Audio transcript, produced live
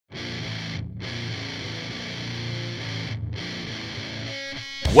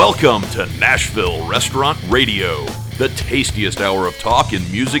Welcome to Nashville Restaurant Radio, the tastiest hour of talk in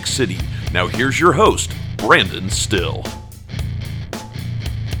Music City. Now here's your host, Brandon Still.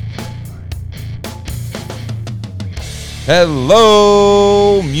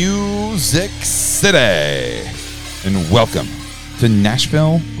 Hello, Music City, and welcome to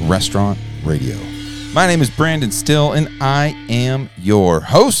Nashville Restaurant Radio. My name is Brandon Still, and I am your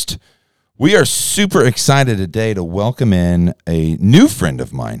host. We are super excited today to welcome in a new friend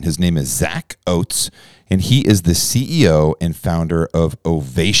of mine. His name is Zach Oates, and he is the CEO and founder of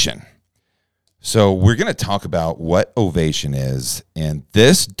Ovation. So we're going to talk about what Ovation is, and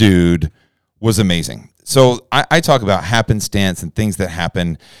this dude was amazing. So I talk about happenstance and things that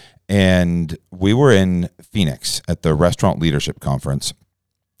happen, and we were in Phoenix at the Restaurant Leadership Conference,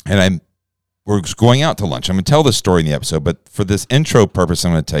 and we're going out to lunch. I'm going to tell this story in the episode, but for this intro purpose,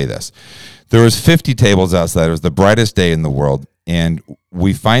 I'm going to tell you this. There was 50 tables outside. It was the brightest day in the world, and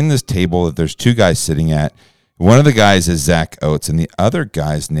we find this table that there's two guys sitting at. One of the guys is Zach Oates, and the other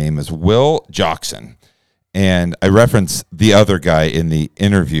guy's name is Will Jackson. And I reference the other guy in the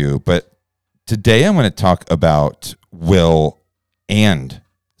interview, but today I'm going to talk about Will and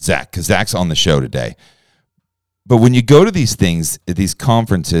Zach, because Zach's on the show today. But when you go to these things, at these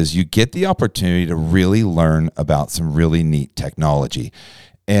conferences, you get the opportunity to really learn about some really neat technology.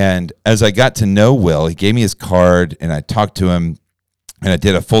 And as I got to know Will, he gave me his card, and I talked to him, and I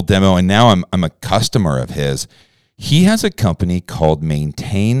did a full demo, and now I'm a customer of his. He has a company called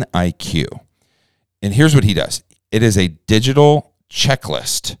Maintain IQ. And here's what he does. It is a digital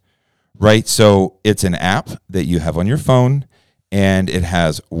checklist, right? So it's an app that you have on your phone, and it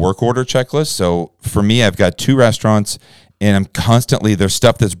has work order checklists. So for me, I've got two restaurants, and I'm constantly, there's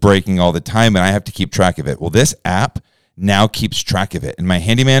stuff that's breaking all the time, and I have to keep track of it. Well, this app now keeps track of it, and my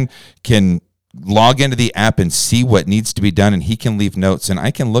handyman can log into the app and see what needs to be done, and he can leave notes, and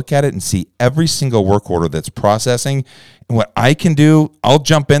I can look at it and see every single work order that's processing. And what I can do, I'll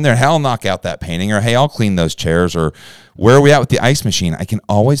jump in there, hey, I'll knock out that painting, or hey, I'll clean those chairs, or where are we at with the ice machine? I can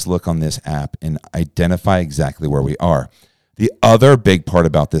always look on this app and identify exactly where we are. The other big part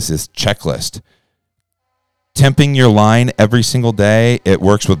about this is checklist. Temping your line every single day. It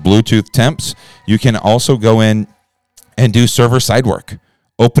works with Bluetooth temps. You can also go in and do server-side work.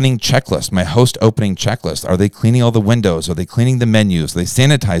 Opening checklist, my host opening checklist. Are they cleaning all the windows? Are they cleaning the menus? Are they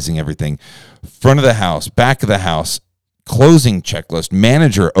sanitizing everything? Front of the house, back of the house, closing checklist,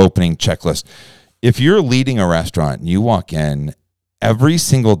 manager opening checklist. If you're leading a restaurant and you walk in, every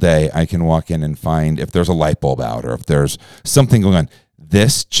single day I can walk in and find if there's a light bulb out or if there's something going on.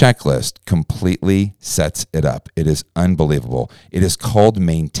 This checklist completely sets it up. It is unbelievable. It is called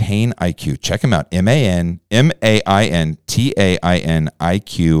Maintain IQ. Check them out,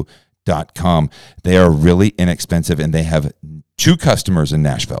 MaintainIQ.com. They are really inexpensive, and they have two customers in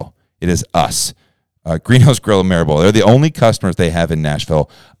Nashville. It is us, Greenhouse Grill and Maribel. They're the only customers they have in Nashville.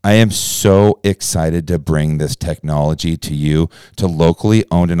 I am so excited to bring this technology to you, to locally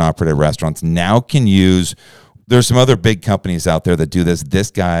owned and operated restaurants. Now can use. There's some other big companies out there that do this.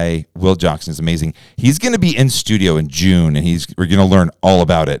 This guy, Will Jackson, is amazing. He's going to be in studio in June, and we're going to learn all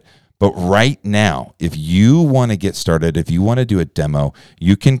about it. But right now, if you want to get started, if you want to do a demo,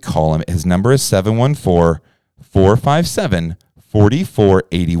 you can call him. His number is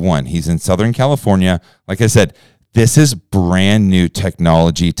 714-457-4481. He's in Southern California. Like I said, this is brand new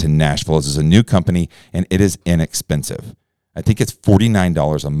technology to Nashville. This is a new company, and it is inexpensive. I think it's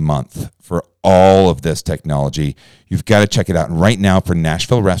 $49 a month for all of this technology. You've got to check it out. And right now, for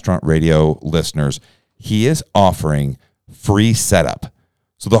Nashville Restaurant Radio listeners, he is offering free setup.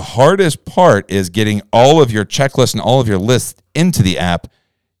 So the hardest part is getting all of your checklists and all of your lists into the app.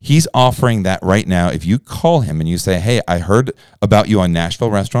 He's offering that right now. If you call him and you say, hey, I heard about you on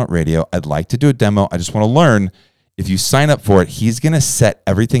Nashville Restaurant Radio. I'd like to do a demo. I just want to learn. If you sign up for it, he's going to set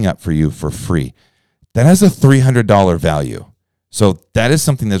everything up for you for free. That has a $300 value. So that is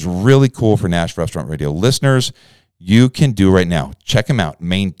something that's really cool for Nashville Restaurant Radio listeners. You can do right now. Check him out,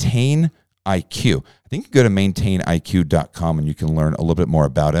 Maintain IQ. I think you can go to maintainiq.com and you can learn a little bit more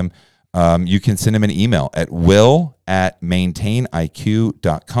about him. You can send him an email at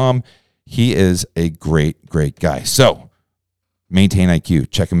will@maintainiq.com. He is a great, great guy. So Maintain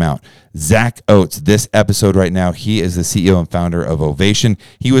IQ. Check him out. Zach Oates, this episode right now, he is the CEO and founder of Ovation.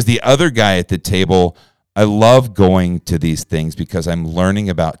 He was the other guy at the table. I love going to these things because I'm learning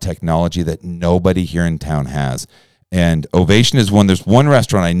about technology that nobody here in town has. And Ovation is there's one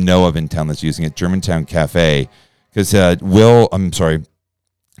restaurant I know of in town that's using it, Germantown Cafe, because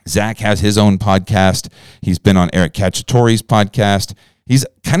Zach has his own podcast. He's been on Eric Cacciatore's podcast. He's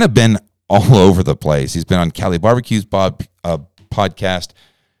kind of been all over the place. He's been on Cali Barbecue's podcast.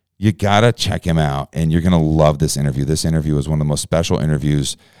 you got to check him out, and you're going to love this interview. This interview is one of the most special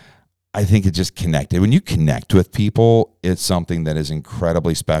interviews. I think it just connected. When you connect with people, it's something that is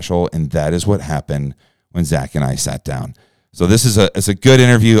incredibly special, and that is what happened when Zach and I sat down. So this is a good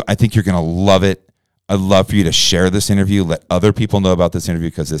interview. I think you're going to love it. I'd love for you to share this interview, let other people know about this interview,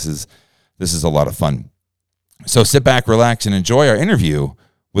 because this is a lot of fun. So sit back, relax, and enjoy our interview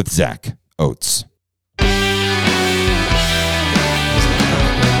with Zach Oates.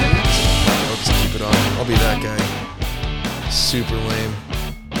 Keep it on. I'll be that guy. Super lame.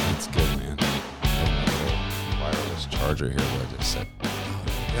 That's good, man. I have my little wireless charger here where I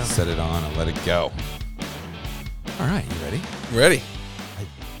just set it on and let it go. All right, you ready? I'm ready.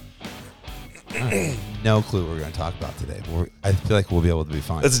 No clue what we're going to talk about today, but I feel like we'll be able to be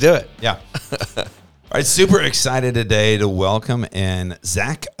fine. Let's do it. Yeah. All right, super excited today to welcome in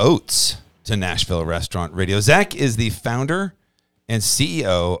Zach Oates to Nashville Restaurant Radio. Zach is the founder and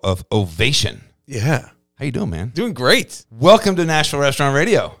CEO of Ovation. Yeah. How you doing, man? Doing great. Welcome to Nashville Restaurant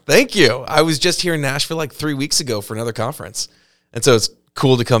Radio. Thank you. I was just here in Nashville like 3 weeks ago for another conference. And so it's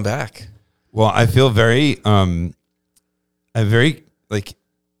cool to come back. Well, I feel very like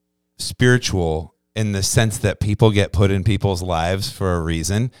spiritual in the sense that people get put in people's lives for a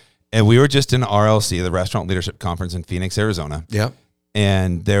reason. And we were just in RLC, the Restaurant Leadership Conference in Phoenix, Arizona. Yeah.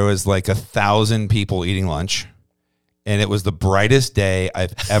 And there was like 1,000 people eating lunch. And it was the brightest day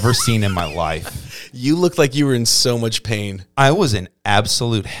I've ever seen in my life. You looked like you were in so much pain. I was in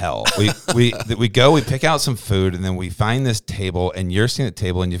absolute hell. We pick out some food, and then we find this table, and you're sitting at the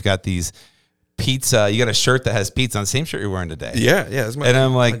table, and you've got these pizza. You got a shirt that has pizza on the same shirt you're wearing today. Yeah. That's and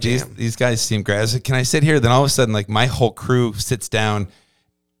I'm like, these guys seem great. I was like, can I sit here? Then all of a sudden, like my whole crew sits down,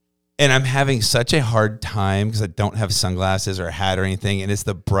 and I'm having such a hard time because I don't have sunglasses or a hat or anything, and it's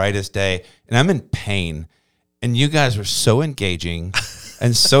the brightest day, and I'm in pain. And you guys were so engaging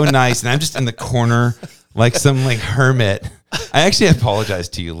and so nice, and I'm just in the corner like some like hermit. I actually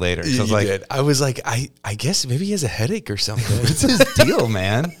apologized to you later. So I was like, I guess maybe he has a headache or something. What's his deal,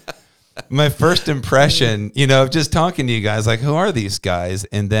 man? My first impression, just talking to you guys, like, who are these guys?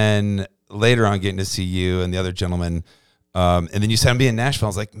 And then later on getting to see you and the other gentleman, and then you said I'm being in Nashville. I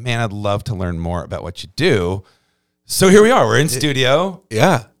was like, man, I'd love to learn more about what you do. So here we are. We're in studio.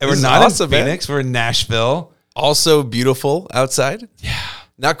 Yeah. And we're not in Phoenix. Man. We're in Nashville. Also beautiful outside. Yeah.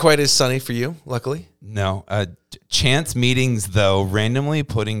 Not quite as sunny for you, luckily. No. Chance meetings, though, randomly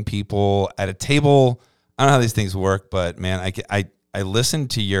putting people at a table. I don't know how these things work, but, man, I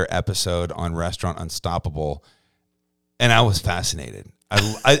listened to your episode on Restaurant Unstoppable, and I was fascinated.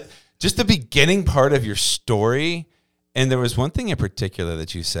 I just the beginning part of your story, and there was one thing in particular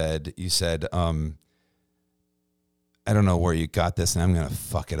that you said. You said, I don't know where you got this, and I'm going to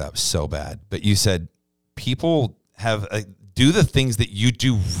fuck it up so bad, but you said people have do the things that you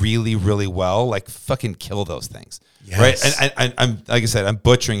do really, really well, like fucking kill those things, yes. Right? And I'm like I said, I'm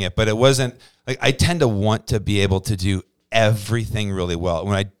butchering it, but it wasn't like I tend to want to be able to do everything really well.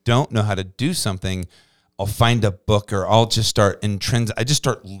 When I don't know how to do something, I'll find a book or I'll just start I just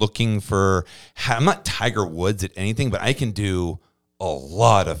start looking for I'm not Tiger Woods at anything, but I can do a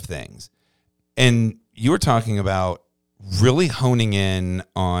lot of things. And you were talking about really honing in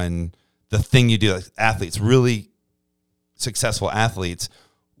on the thing you do. Like athletes, really successful athletes,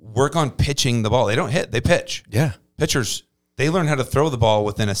 work on pitching the ball. They don't hit, they pitch. Yeah. Pitchers, they learn how to throw the ball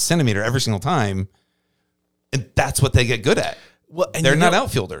within a centimeter every single time. And that's what they get good at. Well, and they're not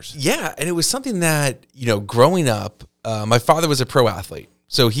outfielders. Yeah, and it was something that, growing up, my father was a pro athlete.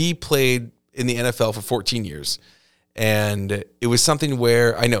 So he played in the NFL for 14 years. And it was something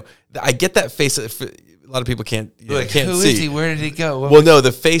where I get that face. A lot of people can't who see. Is he? Where did he go? No,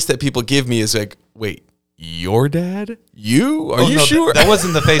 the face that people give me is like, wait, your dad? You? Are you sure? That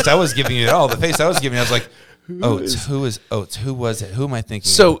wasn't the face I was giving you at all. The face I was giving you, I was like, Oates. Who is Oates? Who was it? Who am I thinking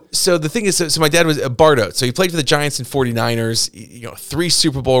of? So the thing is, so my dad was Bart Oates. So he played for the Giants and 49ers, 3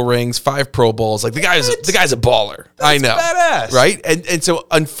 Super Bowl rings, 5 Pro Bowls. Like the guy's a baller. I know. Badass. Right? And so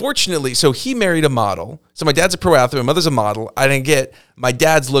unfortunately, so he married a model. So my dad's a pro athlete, my mother's a model. I didn't get my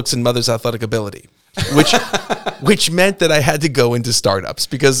dad's looks and mother's athletic ability, which meant that I had to go into startups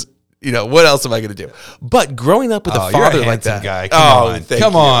because what else am I going to do? But growing up with a father you're a like that, guy.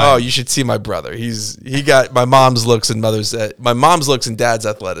 Come on. Oh, you should see my brother. He got my mom's looks and dad's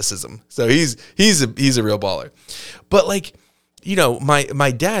athleticism. So he's a real baller. But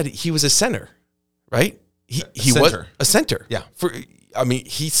my dad, he was a center, right? He was a center. Yeah.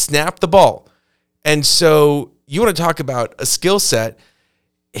 He snapped the ball. And so you want to talk about a skill set.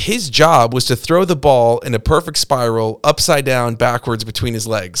 His job was to throw the ball in a perfect spiral, upside down, backwards between his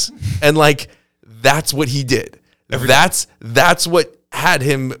legs. And that's what he did. That's what had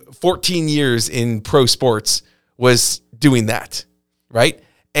him 14 years in pro sports was doing that, right?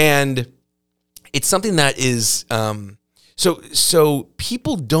 And it's something that is so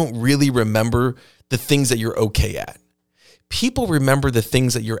people don't really remember the things that you're okay at. People remember the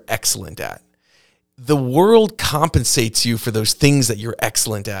things that you're excellent at. The world compensates you for those things that you're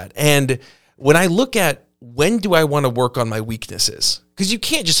excellent at. And when I look at when do I want to work on my weaknesses, because you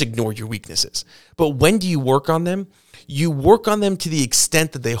can't just ignore your weaknesses, but when do you work on them? You work on them to the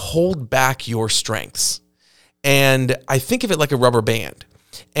extent that they hold back your strengths. And I think of it like a rubber band.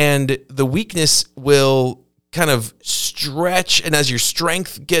 And the weakness will kind of stretch, and as your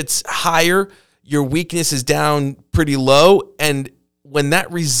strength gets higher, your weakness is down pretty low. And when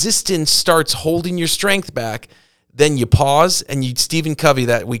that resistance starts holding your strength back, then you pause and you Stephen Covey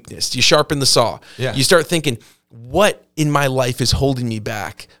that weakness. You sharpen the saw. Yeah. You start thinking, what in my life is holding me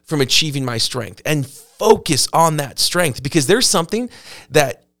back from achieving my strength? And focus on that strength, because there's something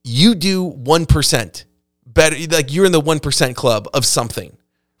that you do 1% better. Like you're in the 1% club of something,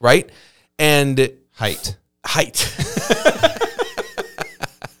 right? And Height.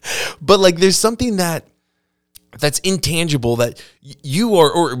 But like there's something that's intangible that you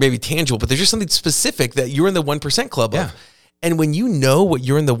are, or maybe tangible, but there's just something specific that you're in the 1% club of. And when you know what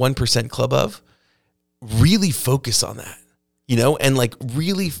you're in the 1% club of, really focus on that, and like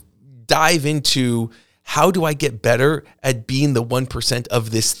really dive into how do I get better at being the 1% of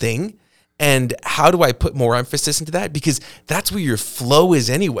this thing? And how do I put more emphasis into that? Because that's where your flow is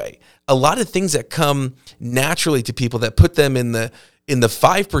anyway. A lot of things that come naturally to people that put them in the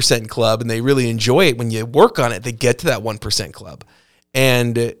 5% club and they really enjoy it, when you work on it, they get to that 1% club.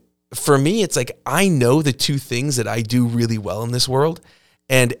 And for me, it's like, I know the two things that I do really well in this world,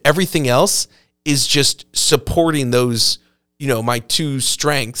 and everything else is just supporting those, my two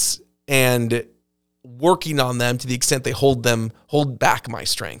strengths and working on them to the extent they hold back my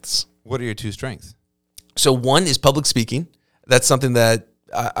strengths. What are your two strengths? So one is public speaking. That's something that,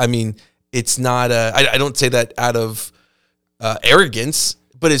 it's not, I don't say that out of arrogance,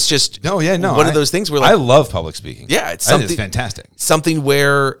 but it's just one of those things where, like, I love public speaking. Yeah, it's something, it's fantastic. Something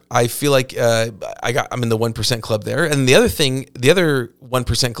where I feel like I'm in the 1% club there. And the other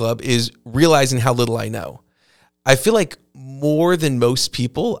 1% club is realizing how little I know. I feel like more than most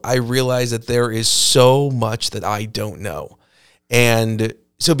people, I realize that there is so much that I don't know. And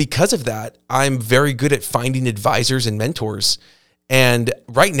so because of that, I'm very good at finding advisors and mentors. And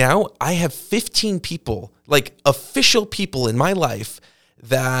right now I have 15 people, like official people in my life,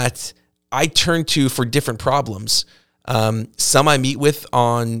 that I turn to for different problems. Some I meet with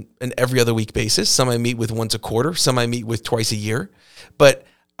on an every other week basis. Some I meet with once a quarter. Some I meet with twice a year. But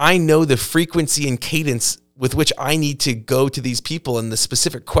I know the frequency and cadence with which I need to go to these people and the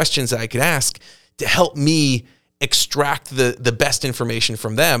specific questions that I could ask to help me extract the best information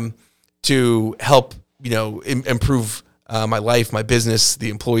from them to help, improve my life, my business, the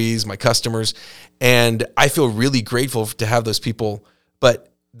employees, my customers. And I feel really grateful to have those people.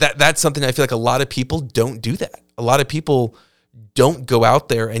 But that's something I feel like a lot of people don't do that. A lot of people don't go out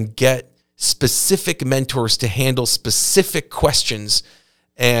there and get specific mentors to handle specific questions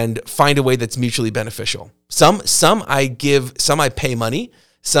and find a way that's mutually beneficial. Some I pay money,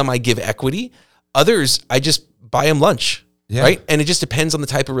 some I give equity, others I just buy them lunch. Yeah. Right. And it just depends on the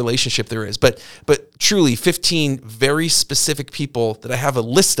type of relationship there is. But truly 15 very specific people that I have a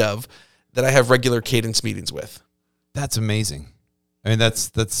list of that I have regular cadence meetings with. That's amazing. I mean,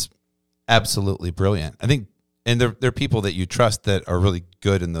 that's absolutely brilliant. I think, and they're people that you trust that are really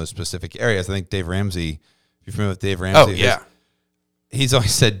good in those specific areas. I think Dave Ramsey, if you're familiar with Dave Ramsey. Oh, yeah. He's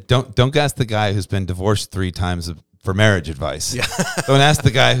always said, don't ask the guy who's been divorced 3 times for marriage advice. Yeah. Don't ask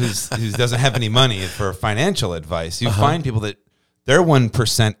the guy who doesn't have any money for financial advice. You find people that their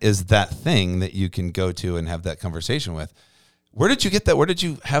 1% is that thing that you can go to and have that conversation with. Where did you get that? Where did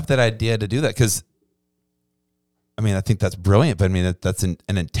you have that idea to do that? Because, I think that's brilliant, but that's an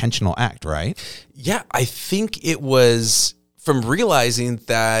intentional act, right? Yeah, I think it was from realizing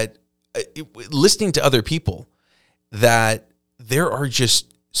that, listening to other people, that there are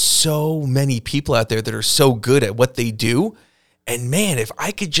just so many people out there that are so good at what they do. And man, if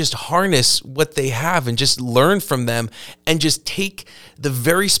I could just harness what they have and just learn from them and just take the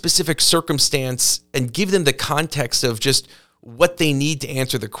very specific circumstance and give them the context of just what they need to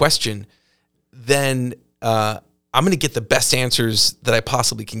answer the question, then I'm going to get the best answers that I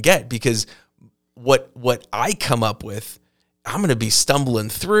possibly can get, because what I come up with, I'm going to be stumbling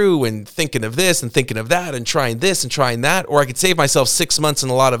through and thinking of this and thinking of that and trying this and trying that. Or I could save myself 6 months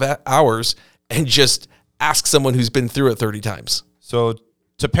and a lot of hours and just ask someone who's been through it 30 times. So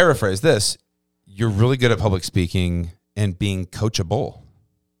to paraphrase this, you're really good at public speaking and being coachable.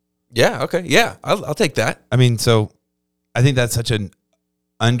 Yeah. Okay. Yeah. I'll take that. I mean, so I think that's such an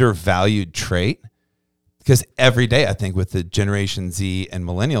undervalued trait because every day I think with the Generation Z and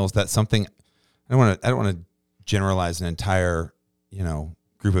millennials, that's something I don't want to generalize an entire,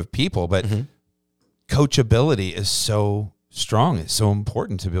 group of people, but coachability is so strong. It's so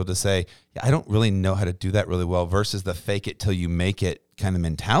important to be able to say, yeah, I don't really know how to do that really well versus the fake it till you make it kind of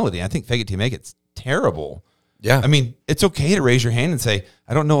mentality. I think fake it till you make it's terrible. Yeah. I mean, it's okay to raise your hand and say,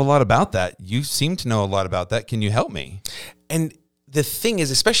 I don't know a lot about that. You seem to know a lot about that. Can you help me? And the thing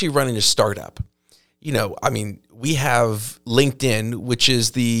is, especially running a startup, we have LinkedIn, which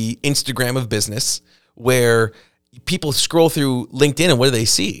is the Instagram of business, where people scroll through LinkedIn and what do they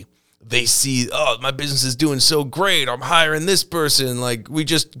see? They see, oh, my business is doing so great. I'm hiring this person. Like, we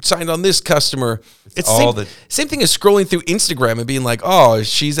just signed on this customer. It's same thing as scrolling through Instagram and being like, oh,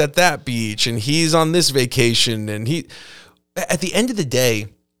 she's at that beach and he's on this vacation. And at the end of the day,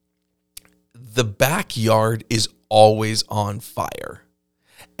 the backyard is always on fire.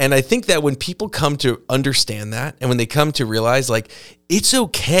 And I think that when people come to understand that, and when they come to realize, like, it's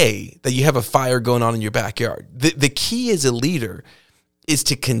okay that you have a fire going on in your backyard. The key as a leader is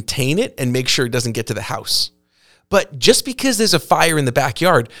to contain it and make sure it doesn't get to the house. But just because there's a fire in the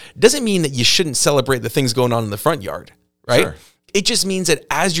backyard doesn't mean that you shouldn't celebrate the things going on in the front yard, right? Sure. It just means that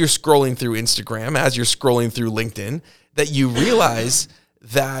as you're scrolling through Instagram, as you're scrolling through LinkedIn, that you realize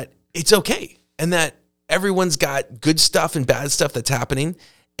that it's okay and that everyone's got good stuff and bad stuff that's happening.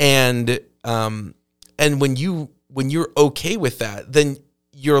 And when you're okay with that, then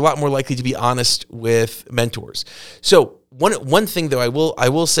you're a lot more likely to be honest with mentors. So one thing though, I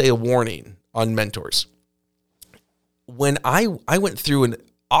will say a warning on mentors. When I went through an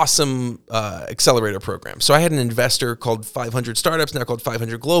awesome accelerator program. So I had an investor called 500 Startups, now called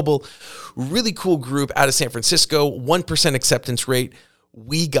 500 Global, really cool group out of San Francisco, 1% acceptance rate.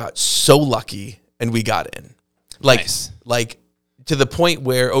 We got so lucky and we got in. Nice. Like to the point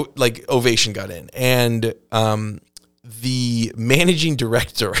where Ovation got in. And the managing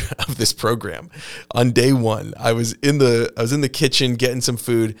director of this program, on day one, I was in the kitchen getting some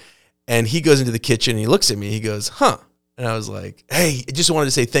food, and he goes into the kitchen and he looks at me, he goes, huh? And I was like, hey, I just wanted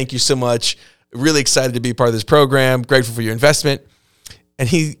to say thank you so much. Really excited to be part of this program. Grateful for your investment. And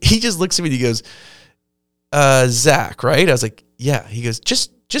he just looks at me and he goes, Zach, right? I was like, yeah. He goes,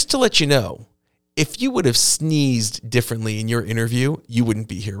 just to let you know, if you would have sneezed differently in your interview, you wouldn't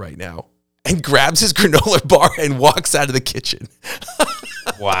be here right now. And grabs his granola bar and walks out of the kitchen.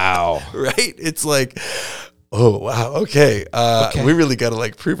 Wow. Right? It's like, oh, wow. Okay. We really got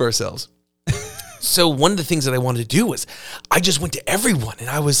to prove ourselves. So one of the things that I wanted to do was I just went to everyone and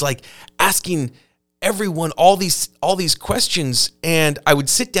I was asking everyone all these questions, and I would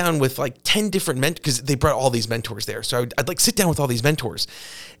sit down with 10 different mentors because they brought all these mentors there. So I'd sit down with all these mentors,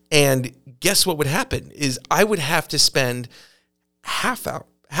 and guess what would happen is I would have to spend half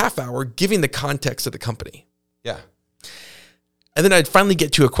hour giving the context of the company. Yeah. And then I'd finally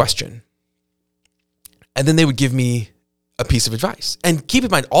get to a question, and then they would give me a piece of advice. And keep in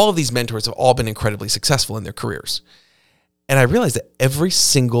mind, all of these mentors have all been incredibly successful in their careers. And I realized that every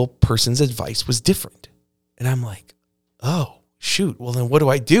single person's advice was different. And I'm like, oh, shoot. Well, then what do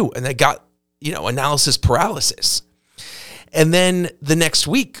I do? And I got, analysis paralysis. And then the next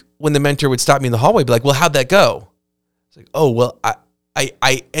week when the mentor would stop me in the hallway, be like, well, how'd that go? It's like, oh, well,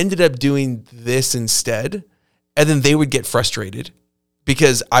 I ended up doing this instead. And then they would get frustrated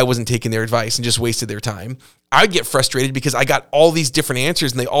because I wasn't taking their advice and just wasted their time. I'd get frustrated because I got all these different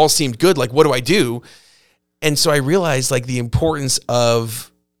answers and they all seemed good. Like, what do I do? And so I realized the importance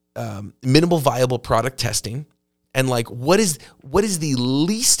of minimal viable product testing and what is the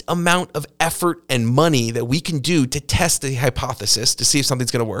least amount of effort and money that we can do to test the hypothesis to see if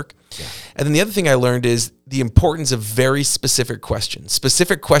something's going to work. Yeah. And then the other thing I learned is the importance of very specific questions.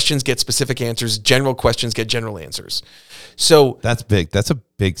 Specific questions get specific answers. General questions get general answers. So that's big. That's a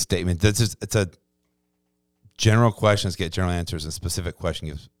big statement. It's a general questions get general answers, and specific question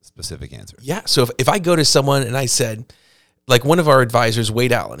gives specific answers. Yeah. So if I go to someone and I said, one of our advisors,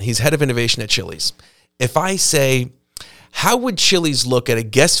 Wade Allen, he's head of innovation at Chili's. If I say, how would Chili's look at a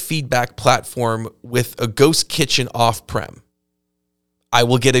guest feedback platform with a ghost kitchen off-prem? I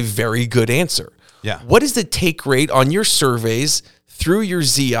will get a very good answer. Yeah. What is the take rate on your surveys through your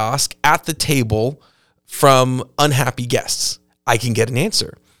Ziosk at the table from unhappy guests? I can get an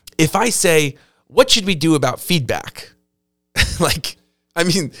answer. If I say, what should we do about feedback? What's he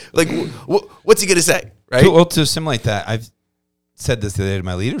going to say, right? Well, to assimilate that, I've said this the other day to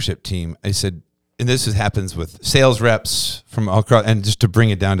my leadership team. I said, and this happens with sales reps from all across, and just to bring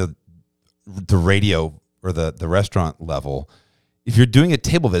it down to the radio or the restaurant level, if you're doing a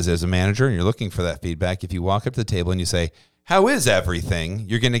table visit as a manager and you're looking for that feedback, if you walk up to the table and you say, how is everything?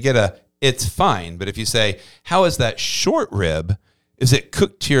 You're going to get it's fine. But if you say, how is that short rib? Is it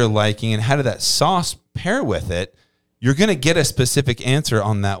cooked to your liking? And how did that sauce pair with it? You're going to get a specific answer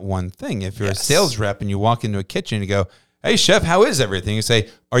on that one thing. If you're a sales rep and you walk into a kitchen and you go, hey, chef, how is everything? You say,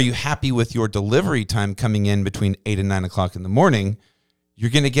 are you happy with your delivery time coming in between 8 and 9 o'clock in the morning? You're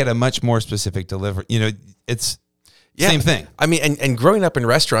going to get a much more specific delivery. It's same thing. I mean, and growing up in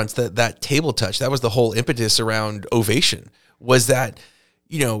restaurants, that table touch, that was the whole impetus around Ovation, was that,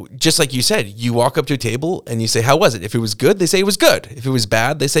 just like you said, you walk up to a table and you say, how was it? If it was good, they say it was good. If it was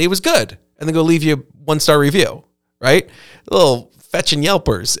bad, they say it was good. And then go leave you a 1-star review, right? A little fetching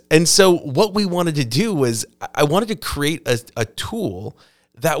Yelpers. And so what we wanted to do was I wanted to create a tool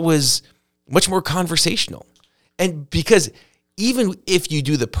that was much more conversational. And because even if you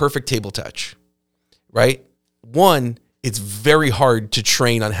do the perfect table touch, right? One, it's very hard to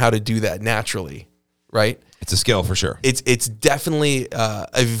train on how to do that naturally, right? It's a skill for sure. It's definitely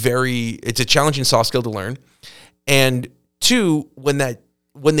it's a challenging soft skill to learn. And two, when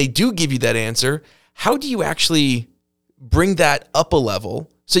they do give you that answer, how do you actually bring that up a level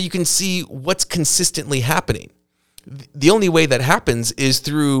so you can see what's consistently happening? The only way that happens is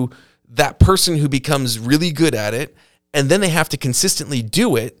through that person who becomes really good at it, and then they have to consistently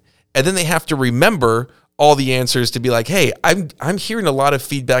do it, and then they have to remember all the answers to be like, hey, I'm hearing a lot of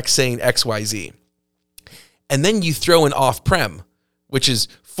feedback saying XYZ. And then you throw in off-prem, which is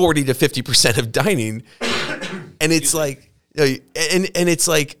 40 to 50% of dining. And it's like, and it's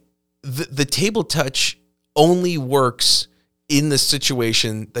like the table touch only works in the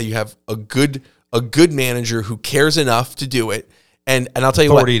situation that you have a good manager who cares enough to do it. And I'll tell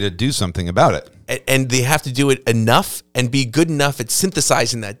you authority to do something about it. And they have to do it enough and be good enough at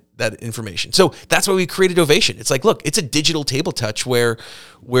synthesizing that information. So that's why we created Ovation. It's like, look, it's a digital table touch where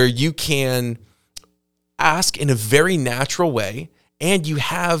you can ask in a very natural way, and you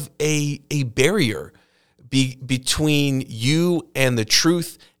have a barrier between you and the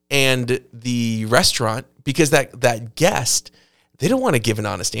truth and the restaurant, because that guest, they don't want to give an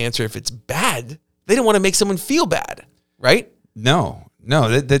honest answer if it's bad. They don't want to make someone feel bad, right? No,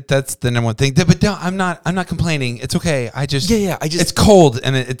 that's the number one thing. But no, I'm not complaining. It's okay. It's cold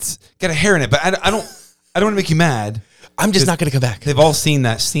and it's got a hair in it, but I don't want to make you mad. I'm just not going to come back. They've all seen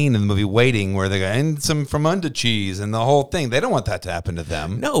that scene in the movie Waiting where they go, and some from under cheese and the whole thing. They don't want that to happen to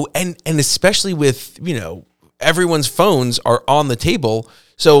them. No, and especially with, everyone's phones are on the table.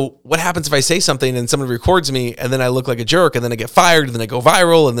 So what happens if I say something and someone records me and then I look like a jerk and then I get fired and then I go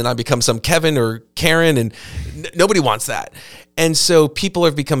viral and then I become some Kevin or Karen, and nobody wants that. And so people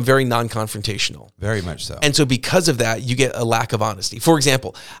have become very non-confrontational. Very much so. And so because of that, you get a lack of honesty. For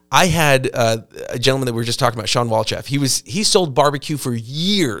example, I had a gentleman that we were just talking about, Sean Walchef. He sold barbecue for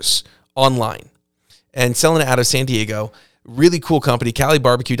years online and selling it out of San Diego. Really cool company,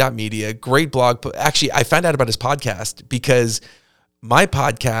 CaliBarbecue.media, great blog. Actually, I found out about his podcast because my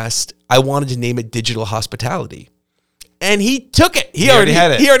podcast, I wanted to name it Digital Hospitality. And he took it. He already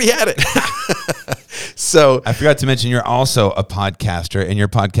had it. So I forgot to mention you're also a podcaster, and your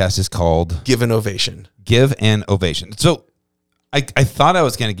podcast is called Give an Ovation. Give an Ovation. So I thought I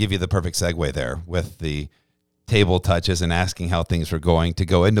was going to give you the perfect segue there with the table touches and asking how things were going to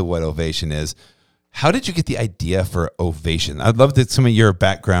go into what Ovation is. How did you get the idea for Ovation? I'd love that some of your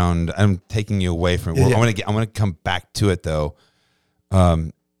background. I'm taking you away from it. Yeah. I want to come back to it though. Where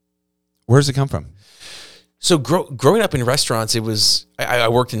does it come from? So growing up in restaurants, it was I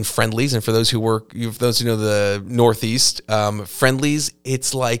worked in Friendly's, and for those who know the Northeast, Friendly's,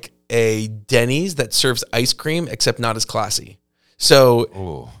 it's like a Denny's that serves ice cream, except not as classy.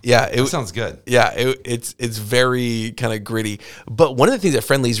 So that sounds good. Yeah, it's very kind of gritty. But one of the things that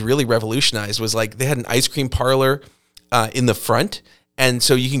Friendly's really revolutionized was like they had an ice cream parlor in the front, and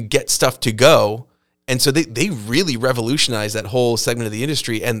so you can get stuff to go. And so they really revolutionized that whole segment of the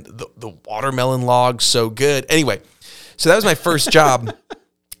industry, and the watermelon log, so good. Anyway, so that was my first job.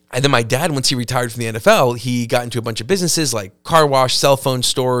 And then my dad, once he retired from the NFL, he got into a bunch of businesses like car wash, cell phone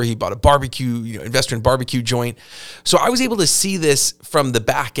store. He bought a barbecue, investor in barbecue joint. So I was able to see this from the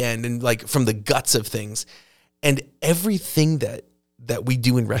back end and like from the guts of things. And everything that we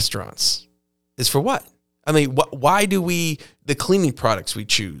do in restaurants is for what? I mean, why do the cleaning products we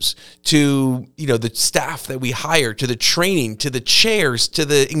choose, to, the staff that we hire, to the training, to the chairs, to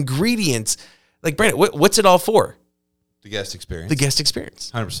the ingredients, like Brandon, what's it all for? The guest experience. The guest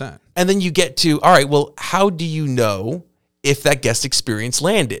experience. 100%. And then you get to, all right, well, how do you know if that guest experience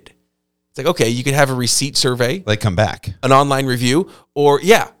landed? It's like, okay, you could have a receipt survey. Like come back. An online review, or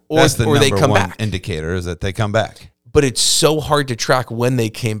That's the or they number come one back. indicator is that they come back. But it's so hard to track when they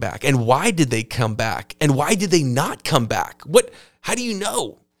came back and why did they come back and why did they not come back? How do you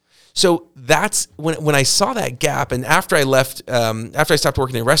know? So that's when I saw that gap. And after I left, after I stopped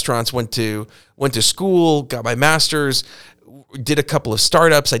working in restaurants, went to school, got my master's, did a couple of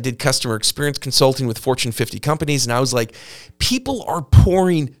startups. I did customer experience consulting with Fortune 50 companies. And I was like, people are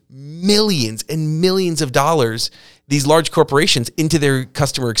pouring millions and millions of dollars, these large corporations, into their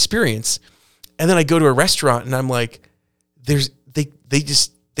customer experience. And then I go to a restaurant and I'm like, they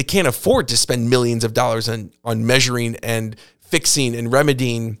can't afford to spend millions of dollars on measuring and fixing and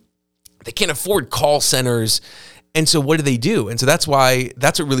remedying. They can't afford call centers. And so what do? And so that's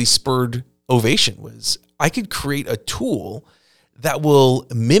what really spurred Ovation was I could create a tool that will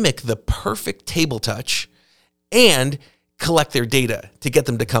mimic the perfect table touch and collect their data to get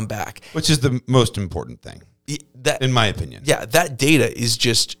them to come back. Which is the most important thing, in my opinion. Yeah, that data is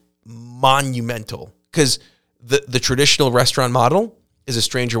just monumental because the traditional restaurant model is a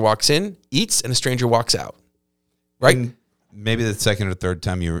stranger walks in, eats, and a stranger walks out, right? And maybe the second or third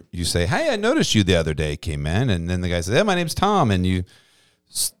time you say, "Hey, I noticed you the other day came in," and then the guy says, "Yeah, my name's Tom," and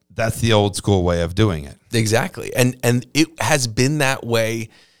that's the old school way of doing it. Exactly. And it has been that way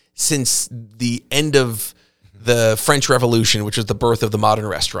since the end of the French Revolution, which was the birth of the modern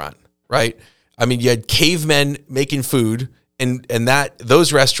restaurant, right? I mean, you had cavemen making food and that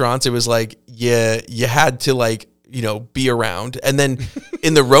those restaurants, it was like, you had to like, be around. And then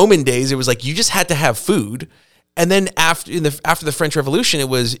in the Roman days, it was like, you just had to have food. And then after the French Revolution, it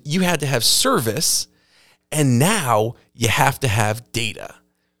was, you had to have service. And now you have to have data.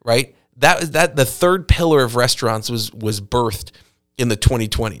 Right? That the third pillar of restaurants was birthed in the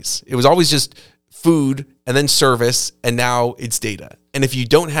 2020s. It was always just food and then service, and now it's data. And if you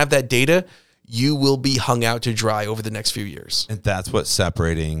don't have that data, you will be hung out to dry over the next few years. And that's what's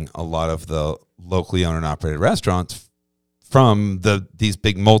separating a lot of the locally owned and operated restaurants from these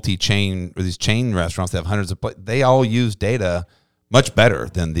big multi-chain or these chain restaurants that have hundreds of places. They all use data much better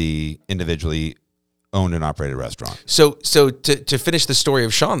than the individually owned and operated restaurant. So to finish the story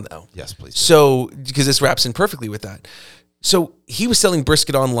of Sean, though. Yes, please. So, because this wraps in perfectly with that. So he was selling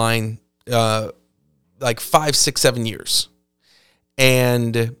brisket online like 5, 6, 7 years.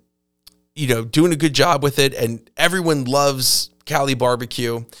 And, doing a good job with it. And everyone loves Cali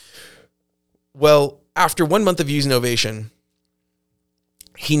barbecue. Well, after 1 month of using Ovation,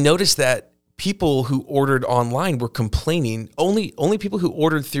 he noticed that people who ordered online were complaining. Only people who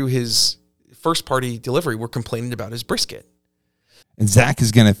ordered through his first-party delivery were complaining about his brisket. And Zach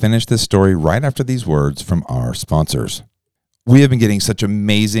is going to finish this story right after these words from our sponsors. We have been getting such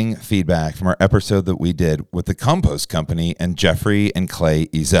amazing feedback from our episode that we did with the Compost Company and Jeffrey and Clay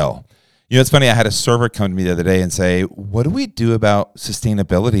Ezel. It's funny, I had a server come to me the other day and say, what do we do about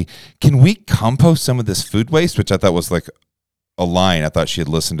sustainability? Can we compost some of this food waste? Which I thought was like a line. I thought she had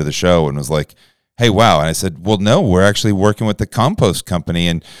listened to the show and was like, hey, wow. And I said, well, no, we're actually working with the Compost Company.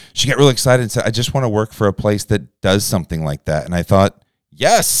 And she got really excited and said, I just want to work for a place that does something like that. And I thought,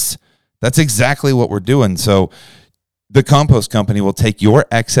 yes, that's exactly what we're doing. So the Compost Company will take your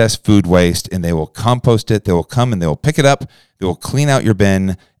excess food waste and they will compost it. They will come and they will pick it up. They will clean out your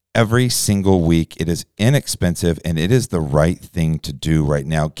bin every single week. It is inexpensive and it is the right thing to do right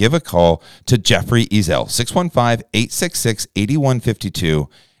now. Give a call to Jeffrey Ezel, 615-866-8152.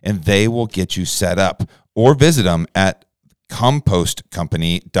 And they will get you set up, or visit them at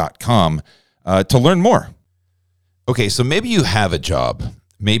compostcompany.com to learn more. Okay, so maybe you have a job.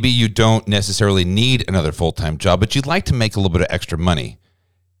 Maybe you don't necessarily need another full-time job, but you'd like to make a little bit of extra money.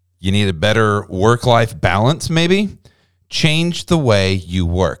 You need a better work-life balance, maybe? Change the way you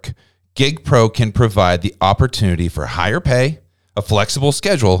work. GigPro can provide the opportunity for higher pay, a flexible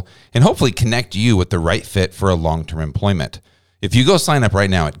schedule, and hopefully connect you with the right fit for a long-term employment. If you go sign up right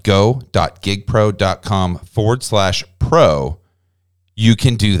now at go.gigpro.com/pro, you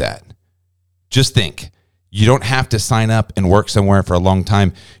can do that. Just think, you don't have to sign up and work somewhere for a long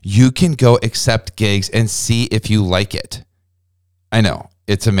time. You can go accept gigs and see if you like it. I know,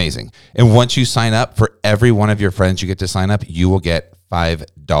 it's amazing. And once you sign up, for every one of your friends you get to sign up, you will get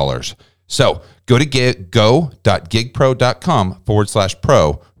 $5. So go to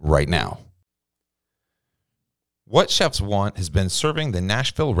go.gigpro.com/pro right now. What Chefs Want has been serving the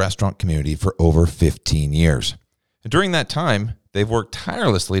Nashville restaurant community for over 15 years. And during that time, they've worked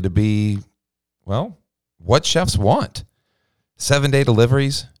tirelessly to be, well, what chefs want. 7-day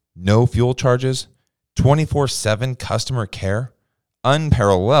deliveries, no fuel charges, 24/7 customer care,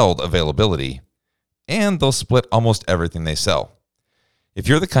 unparalleled availability, and they'll split almost everything they sell. If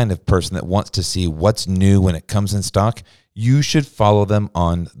you're the kind of person that wants to see what's new when it comes in stock, you should follow them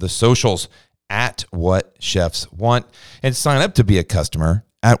on the socials at What Chefs Want and sign up to be a customer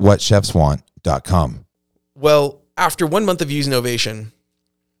at whatchefswant.com. Well, after 1 month of using Ovation,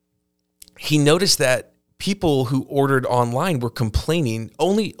 he noticed that people who ordered online were complaining.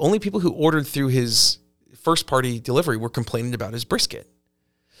 Only people who ordered through his first-party delivery were complaining about his brisket.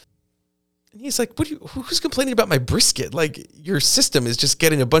 And he's like, who's complaining about my brisket? Like, your system is just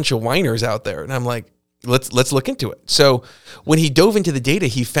getting a bunch of whiners out there. And I'm like, let's look into it. So when he dove into the data,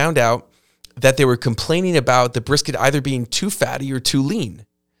 he found out that they were complaining about the brisket either being too fatty or too lean.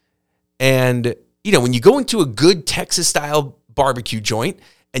 And, when you go into a good Texas-style barbecue joint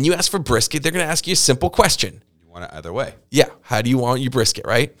and you ask for brisket, they're going to ask you a simple question. You want it either way. Yeah. How do you want your brisket,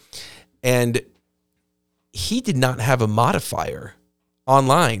 right? And he did not have a modifier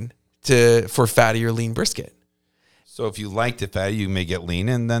online for fatty or lean brisket. So if you liked it fatty, you may get lean,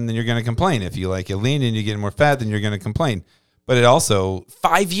 and then you're going to complain. If you like it lean and you get more fat, then you're going to complain. But it also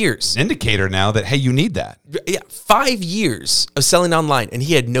 5 years an indicator now that, hey, you need that. Yeah, 5 years of selling online, and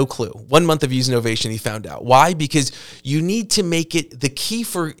he had no clue. 1 month of using Ovation, he found out. Why? Because you need to make it the key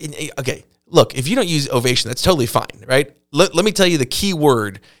for. Okay, look, if you don't use Ovation, that's totally fine, right? Let me tell you the key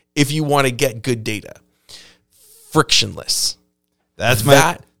word if you want to get good data: frictionless. That's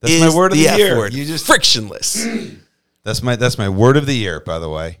my word of the year. Word. You just frictionless. That's my word of the year, by the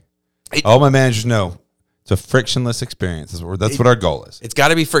way. All my managers know it's a frictionless experience. That's what our goal is. It's got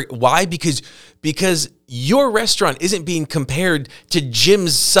to be why? Because your restaurant isn't being compared to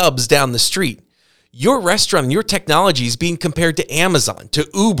Jim's Subs down the street. Your restaurant and your technology is being compared to Amazon, to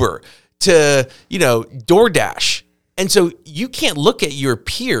Uber, to DoorDash. And so you can't look at your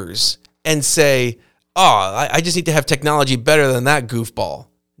peers and say, "Oh, I just need to have technology better than that goofball."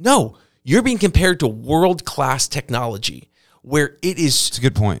 No, you're being compared to world-class technology where it is. It's a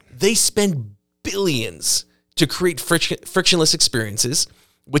good point. They spend billions to create frictionless experiences,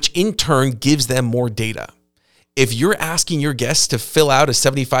 which in turn gives them more data. If you're asking your guests to fill out a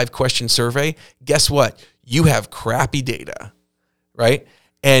 75-question survey, guess what? You have crappy data, right?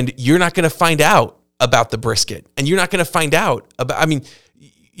 And you're not going to find out about the brisket. And you're not going to find out about,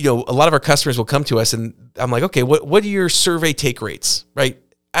 a lot of our customers will come to us and I'm like, okay, what are your survey take rates, right?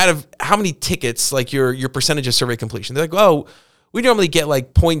 Out of how many tickets, like your percentage of survey completion? They're like, oh, we normally get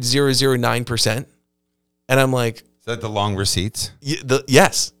like 0.009%. And I'm like, is that the long receipts?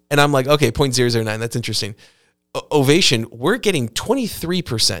 Yes. And I'm like, okay, 0.009. That's interesting. Ovation, we're getting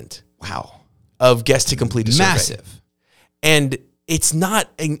 23%. Wow. Of guests to complete a survey. Massive. And it's not,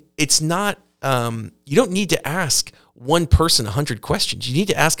 you don't need to ask one person 100 questions. You need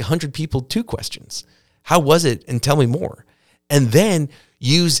to ask 100 people 2 questions. How was it? And tell me more. And then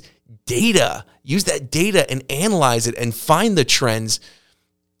use data. Use that data and analyze it and find the trends.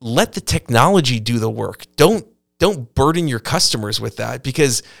 Let the technology do the work. Don't burden your customers with that,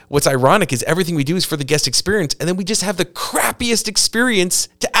 because what's ironic is everything we do is for the guest experience, and then we just have the crappiest experience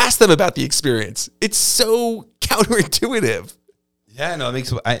to ask them about the experience. It's so counterintuitive. Yeah, no, it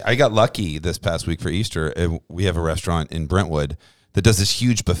makes. I got lucky this past week for Easter. We have a restaurant in Brentwood that does this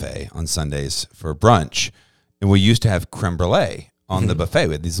huge buffet on Sundays for brunch, and we used to have creme brulee on the buffet.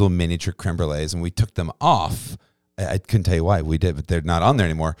 We had these little miniature creme brulees, and we took them off. I couldn't tell you why we did, but they're not on there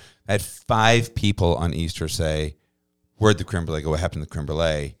anymore. I had 5 people on Easter say, "Where'd the creme brulee go? What happened to the creme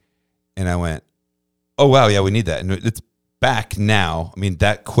brulee?" And I went, "Oh wow, yeah, we need that." And it's back now.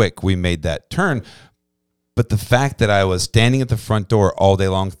 That quick we made that turn. But the fact that I was standing at the front door all day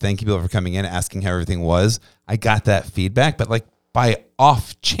long, thanking people for coming in, asking how everything was, I got that feedback. But like by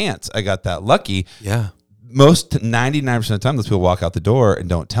off chance, I got that lucky. Yeah. Most 99% of the time, those people walk out the door and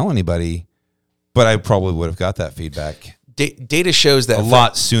don't tell anybody. But I probably would have got that feedback. Data shows that a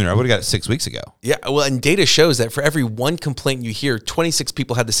lot sooner. I would have got it 6 weeks ago. Yeah. Well, and data shows that for every one complaint you hear, 26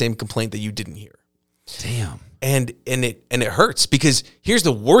 people had the same complaint that you didn't hear. Damn. And it hurts, because here's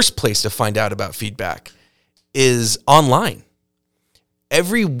the worst place to find out about feedback is online.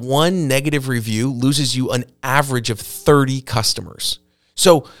 Every one negative review loses you an average of 30 customers.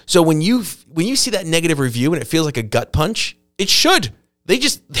 So when you see that negative review and it feels like a gut punch, it should. They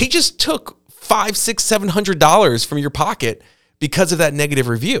just took $500, $600, $700 from your pocket because of that negative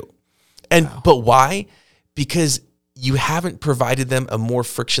review. But why? Because you haven't provided them a more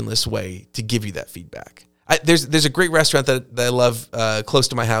frictionless way to give you that feedback. There's a great restaurant that I love close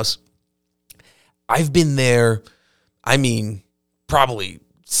to my house. I've been there, probably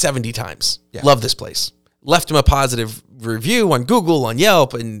 70 times. Yeah. Love this place. Left him a positive review on Google, on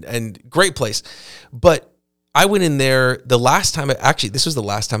Yelp, and great place. But I went in there the last time, this was the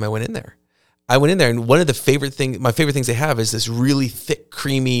last time I went in there. I went in there, and one of my favorite things they have is this really thick,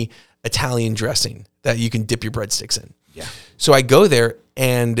 creamy Italian dressing that you can dip your breadsticks in. Yeah. So I go there,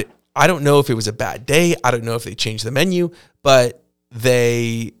 and I don't know if it was a bad day. I don't know if they changed the menu, but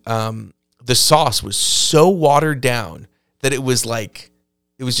the sauce was so watered down that it was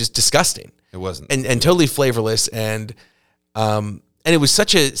just disgusting. It wasn't. And totally flavorless. And it was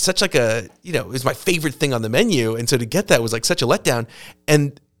it was my favorite thing on the menu. And so to get that was like such a letdown.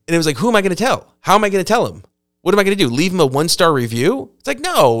 And it was like, who am I going to tell? How am I going to tell him? What am I going to do? Leave him a 1-star review? It's like,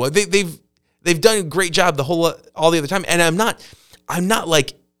 no, they've done a great job all the other time. And I'm not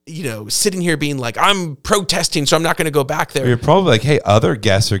like, sitting here being like, I'm protesting, so I'm not going to go back there. You're probably like, hey, other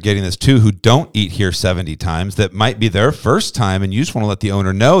guests are getting this too who don't eat here 70 times. That might be their first time. And you just want to let the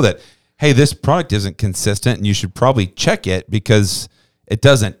owner know that, hey, this product isn't consistent and you should probably check it because it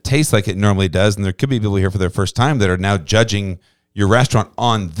doesn't taste like it normally does. And there could be people here for their first time that are now judging your restaurant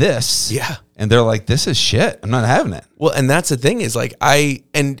on this. Yeah. And they're like, this is shit. I'm not having it. Well, and that's the thing is like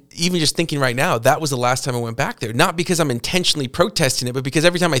and even just thinking right now, that was the last time I went back there. Not because I'm intentionally protesting it, but because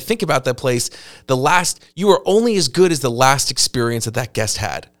every time I think about that place, you are only as good as the last experience that guest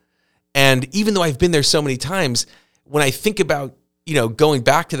had. And even though I've been there so many times, when I think about, going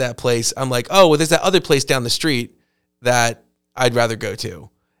back to that place, I'm like, oh, well, there's that other place down the street that I'd rather go to.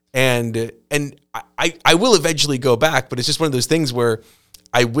 And I will eventually go back, but it's just one of those things where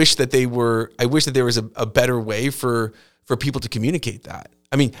I wish that there was a better way for people to communicate that.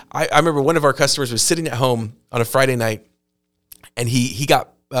 I mean, I remember one of our customers was sitting at home on a Friday night, and he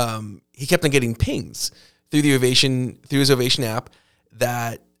kept on getting pings through his Ovation app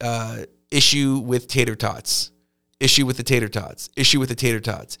that issue with tater tots, issue with the tater tots, issue with the tater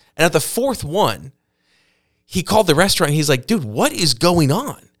tots. And at the fourth one, he called the restaurant. He's like, dude, what is going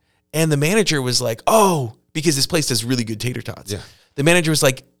on? And the manager was like, oh, because this place does really good tater tots. Yeah. The manager was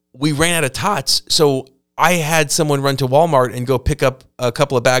like, we ran out of tots, so I had someone run to Walmart and go pick up a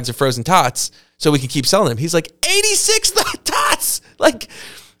couple of bags of frozen tots so we could keep selling them. He's like, 86 tots! Like,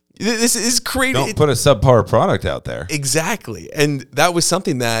 this is crazy. Don't put a subpar product out there. Exactly. And that was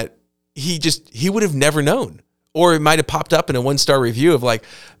something that he would have never known. Or it might have popped up in a 1-star review of like,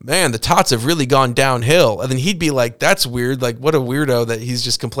 man, the tots have really gone downhill. And then he'd be like, that's weird. Like, what a weirdo that he's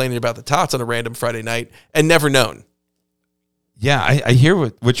just complaining about the tots on a random Friday night and never known. Yeah, I hear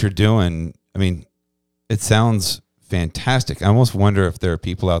what you're doing. I mean, it sounds fantastic. I almost wonder if there are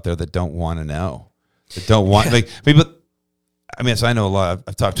people out there that don't want to know. That don't want, so I know a lot.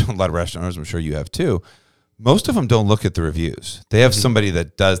 I've talked to a lot of restaurateurs. I'm sure you have too. Most of them don't look at the reviews. They have somebody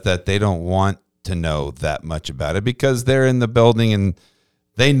that does that. They don't want to know that much about it because they're in the building and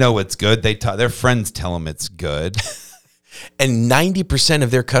they know it's good. Their friends tell them it's good. And 90%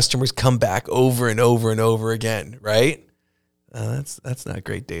 of their customers come back over and over and over again, right? That's not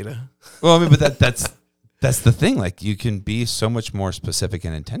great data. Well, I mean, but that's the thing. Like, you can be so much more specific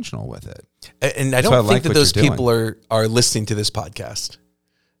and intentional with it. And I don't think that those people are listening to this podcast.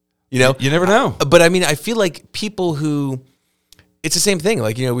 You never know. But I mean, I feel like people who, it's the same thing.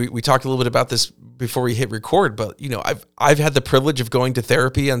 Like, we talked a little bit about this before we hit record, but I've had the privilege of going to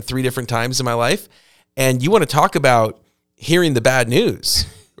therapy on 3 different times in my life. And you want to talk about hearing the bad news,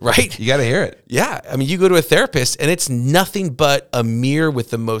 right? You got to hear it. Yeah. I mean, you go to a therapist and it's nothing but a mirror with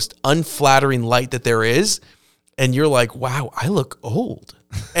the most unflattering light that there is. And you're like, wow, I look old.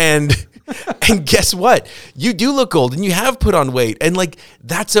 And guess what? You do look old and you have put on weight. And like,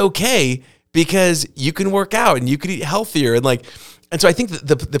 that's okay because you can work out and you can eat healthier. And so I think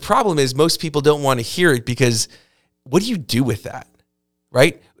the problem is most people don't want to hear it because what do you do with that,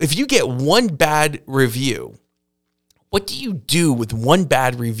 right? If you get one bad review, what do you do with one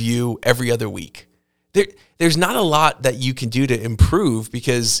bad review every other week? There's not a lot that you can do to improve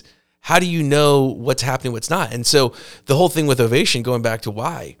because how do you know what's happening, what's not? And so the whole thing with Ovation, going back to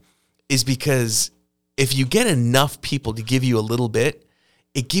why, is because if you get enough people to give you a little bit,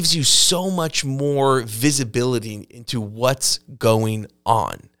 it gives you so much more visibility into what's going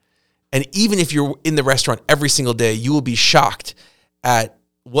on. And even if you're in the restaurant every single day, you will be shocked at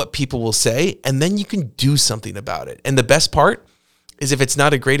what people will say, and then you can do something about it. And the best part is if it's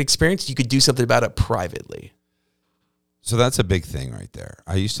not a great experience, you could do something about it privately. So that's a big thing right there.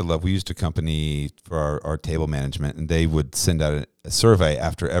 We used a company for our table management, and they would send out a survey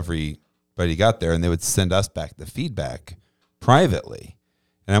after everybody got there, and they would send us back the feedback privately.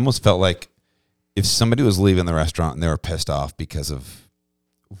 And I almost felt like if somebody was leaving the restaurant and they were pissed off because of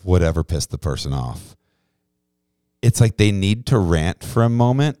whatever pissed the person off, it's like they need to rant for a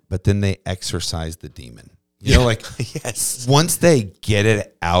moment, but then they exorcise the demon. You know, like yes. Once they get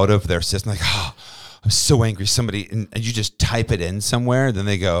it out of their system, like, oh, I'm so angry. Somebody, and you just type it in somewhere, then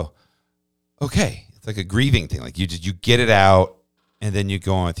they go, okay, it's like a grieving thing. Like you get it out and then you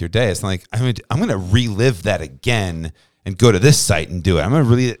go on with your day. It's not like, I'm going to relive that again and go to this site and do it. I'm going to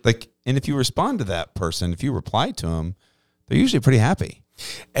really and if you respond to that person, if you reply to them, they're usually pretty happy.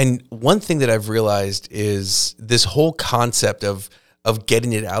 And one thing that I've realized is this whole concept of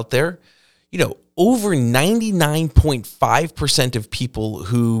getting it out there. Over 99.5% of people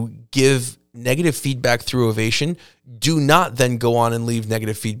who give negative feedback through Ovation do not then go on and leave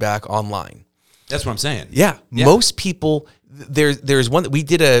negative feedback online. That's what I'm saying. Yeah. Most people, there's one that we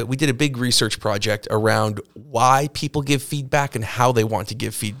did a big research project around why people give feedback and how they want to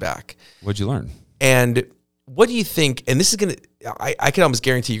give feedback. What'd you learn? And what do you think? And this is I can almost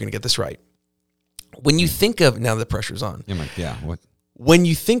guarantee you're going to get this right. When you think of, now the pressure's on. What? When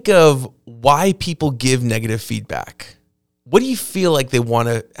you think of why people give negative feedback, what do you feel like they want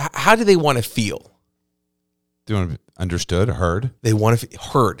to, how do they want to feel? Do you want to be understood, heard? They want to feel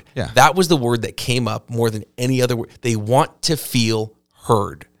heard. Yeah. That was the word that came up more than any other word. They want to feel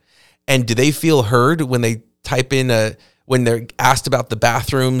heard. And do they feel heard when they type in when they're asked about the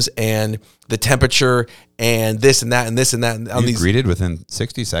bathrooms and the temperature and this and that and this and that? And you greeted within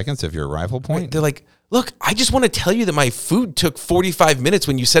 60 seconds of your arrival point? They're like, look, I just want to tell you that my food took 45 minutes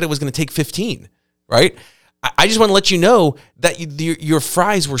when you said it was going to take 15, right? I just want to let you know that your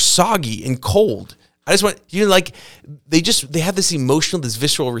fries were soggy and cold. I just want, they have this emotional, this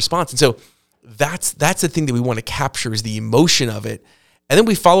visceral response. And so that's the thing that we want to capture is the emotion of it. And then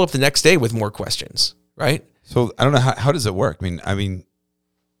we follow up the next day with more questions, right? So I don't know, how does it work? I mean,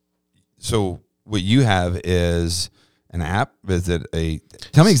 so what you have is an app? Is it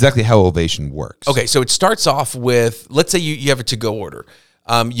tell me exactly how Ovation works. Okay, so it starts off with, let's say you have a to-go order.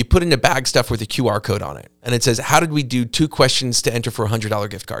 You put in a bag stuff with a QR code on it, and it says, how did we do 2 questions to enter for a $100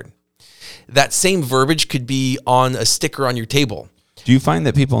 gift card? That same verbiage could be on a sticker on your table. Do you find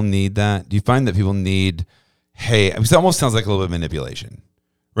that people need that? Do you find that people need, because it almost sounds like a little bit of manipulation,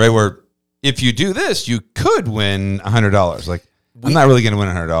 right? Where if you do this, you could win $100. Like, I'm not really going to win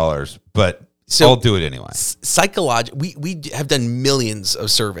 $100, but I'll do it anyway. Psychologically, we have done millions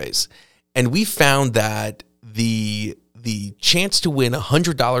of surveys, and we found that the chance to win a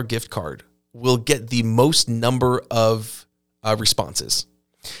 $100 gift card will get the most number of responses.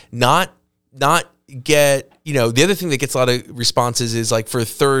 Not get, the other thing that gets a lot of responses is like for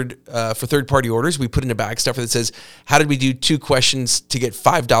third party orders, we put in a bag stuffer that says, how did we do 2 questions to get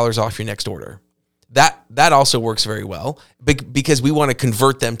 $5 off your next order? That also works very well because we want to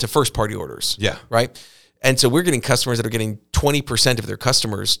convert them to first party orders. Yeah. Right. And so we're getting customers that are getting 20% of their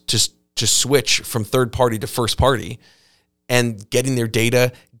customers to switch from third party to first party and getting their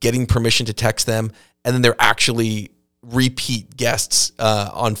data, getting permission to text them. And then they're actually repeat guests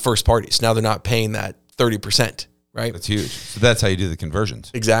on first parties. Now they're not paying that 30%. Right. That's huge. So that's how you do the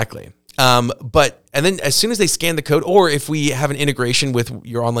conversions. Exactly. And then as soon as they scan the code, or if we have an integration with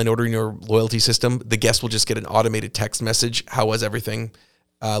your online ordering or loyalty system, the guest will just get an automated text message. How was everything?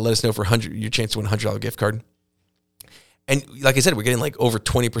 Let us know for your chance to win a $100 gift card. And like I said, we're getting like over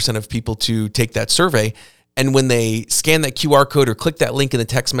 20% of people to take that survey. And when they scan that QR code or click that link in the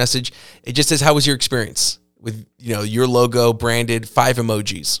text message, it just says, how was your experience with, your logo branded 5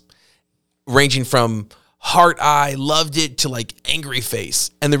 emojis ranging from heart eye, loved it, to like angry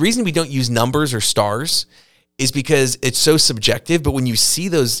face. And the reason we don't use numbers or stars is because it's so subjective. But when you see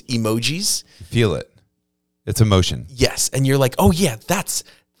those emojis, you feel it. It's emotion. Yes. And you're like, oh yeah, that's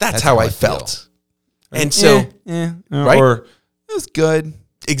how I felt. And so, right? Or it was good.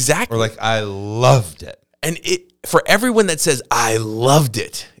 Exactly. Or like, I loved it. And for everyone that says, I loved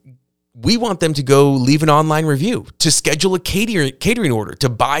it, we want them to go leave an online review, to schedule a catering order, to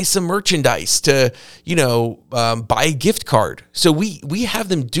buy some merchandise, to, buy a gift card. So we have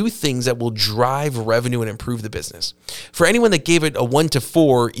them do things that will drive revenue and improve the business. For anyone that gave it a 1 to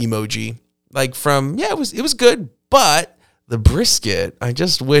 4 emoji, like it was good, but the brisket, I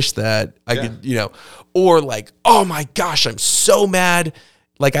just wish that I could, or like, oh my gosh, I'm so mad.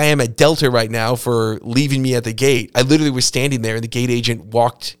 Like I am at Delta right now for leaving me at the gate. I literally was standing there and the gate agent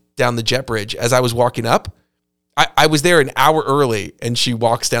walked down the jet bridge. As I was walking up, I was there an hour early, and she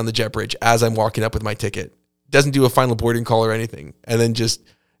walks down the jet bridge as I'm walking up with my ticket. Doesn't do a final boarding call or anything. And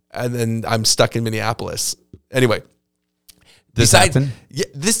then I'm stuck in Minneapolis. Anyway. This happened? Yeah,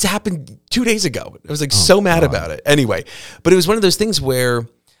 this happened 2 days ago. I was like so mad about it. Anyway, but it was one of those things where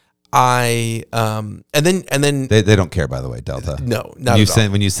and then they don't care, by the way, Delta. No, not at all.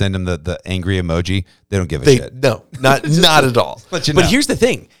 When you send them the angry emoji, they don't give a shit. No, not at all. But here's the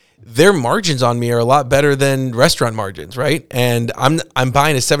thing. Their margins on me are a lot better than restaurant margins, right? And I'm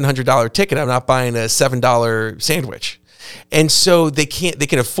buying a $700 ticket. I'm not buying a $7 sandwich. And so they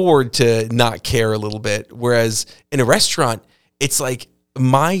can afford to not care a little bit. Whereas in a restaurant, it's like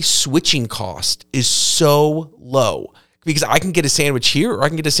my switching cost is so low because I can get a sandwich here or I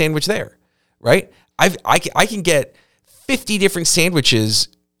can get a sandwich there, right? I can get 50 different sandwiches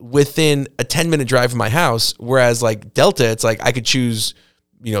within a 10-minute drive from my house. Whereas like Delta, it's like I could choose,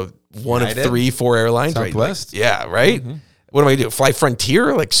 one United? of 3-4 airlines. Southwest? Right? Yeah, right? Mm-hmm. What am I going to do? Fly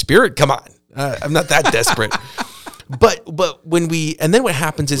Frontier? Like Spirit? Come on. I'm not that desperate. But and then what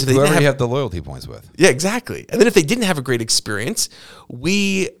happens is if they Whoever didn't you have the loyalty points with. Yeah, exactly. And then if they didn't have a great experience,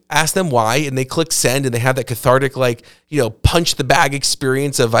 we ask them why, and they click send, and they have that cathartic, punch the bag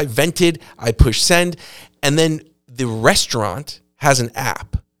experience of I vented, I push send, and then the restaurant has an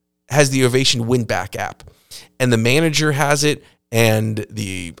app, has the Ovation Win Back app, and the manager has it, and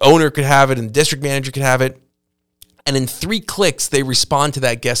the owner could have it, and the district manager could have it, and in 3 clicks, they respond to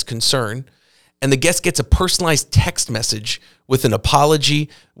that guest concern. And the guest gets a personalized text message with an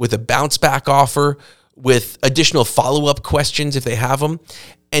apology, with a bounce back offer, with additional follow-up questions if they have them.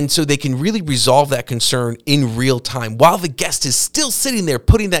 And so they can really resolve that concern in real time. While the guest is still sitting there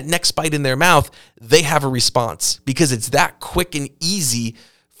putting that next bite in their mouth, they have a response because it's that quick and easy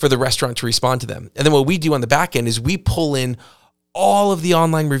for the restaurant to respond to them. And then what we do on the back end is we pull in all of the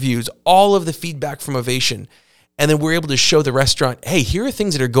online reviews, all of the feedback from Ovation, and then we're able to show the restaurant, hey, here are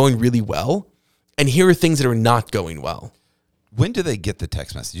things that are going really well. And here are things that are not going well. When do they get the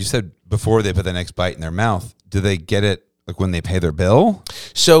text message? You said before they put the next bite in their mouth. Do they get it like when they pay their bill?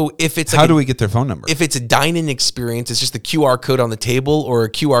 So if it's how do we get their phone number? If it's a dine-in experience, it's just the QR code on the table or a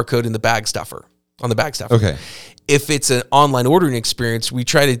QR code in the bag stuffer on the bag stuffer. Okay. If it's an online ordering experience, we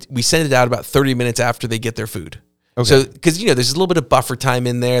send it out about 30 minutes after they get their food. Okay. So because there's a little bit of buffer time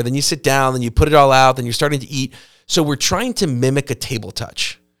in there. Then you sit down, then you put it all out, then you're starting to eat. So we're trying to mimic a table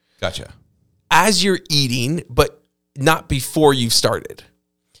touch. Gotcha. As you're eating, but not before you've started.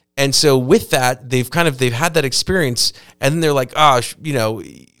 And so with that, they've had that experience, and then they're like, So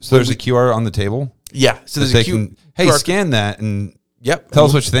there's a QR on the table? Yeah. So there's a QR scan that and yep. Tell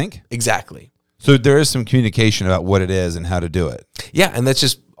us what you think? Exactly. So there is some communication about what it is and how to do it. Yeah, and that's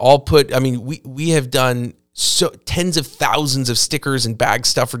just all put, we have done tens of thousands of stickers and bag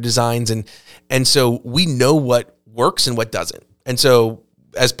stuffer designs, and so we know what works and what doesn't. And so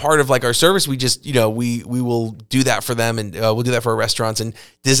as part of like our service, we just, we will do that for them, and we'll do that for our restaurants and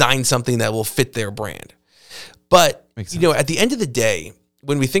design something that will fit their brand. But, at the end of the day,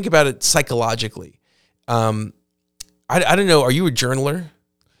 when we think about it psychologically, I don't know, are you a journaler?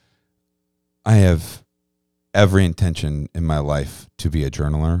 I have every intention in my life to be a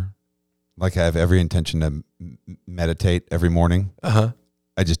journaler. Like I have every intention to meditate every morning. Uh-huh.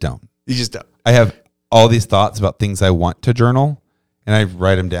 I just don't. You just don't. I have all these thoughts about things I want to journal. And I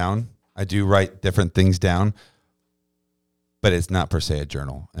write them down. I do write different things down, but it's not per se a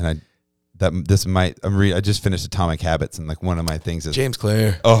journal. And I just finished Atomic Habits, and like one of my things is James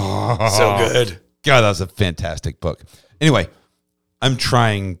Clear. Oh, so good. God, that was a fantastic book. Anyway, I'm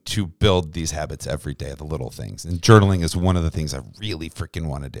trying to build these habits every day, the little things, and journaling is one of the things I really freaking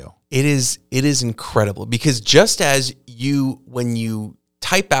want to do. It is incredible because just as when you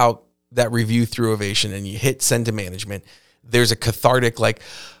type out that review through Ovation and you hit send to management, there's a cathartic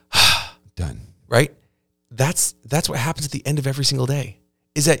done, right? That's what happens at the end of every single day,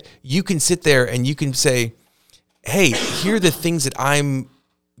 is that you can sit there and you can say, hey, here are the things that I'm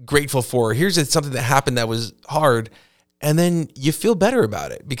grateful for. Here's something that happened that was hard. And then you feel better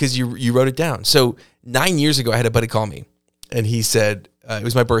about it because you wrote it down. So 9 years ago, I had a buddy call me, and he said, it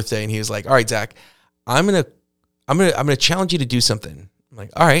was my birthday, and he was like, all right, Zach, I'm gonna challenge you to do something. I'm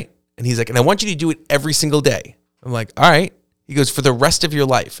like, all right. And he's like, and I want you to do it every single day. I'm like, all right. He goes, for the rest of your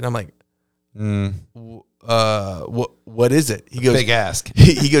life. And I'm like, what is it? He goes, big ask.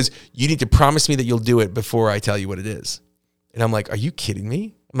 He goes, you need to promise me that you'll do it before I tell you what it is. And I'm like, are you kidding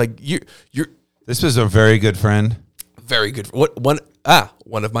me? I'm like, you're. This was a very good friend. Very good. One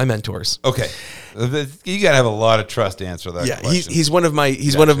of my mentors. Okay. You got to have a lot of trust to answer that question. He's one of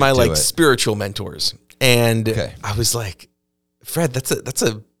my like spiritual mentors. And I was like, Fred, that's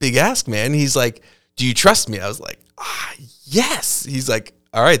a big ask, man. He's like, do you trust me? I was like, yes. He's like,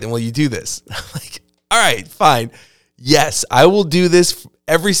 all right, then will you do this? I'm like, all right, fine. Yes, I will do this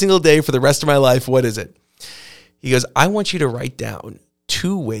every single day for the rest of my life. What is it? He goes, I want you to write down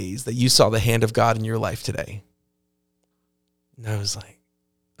 2 ways that you saw the hand of God in your life today. And I was like,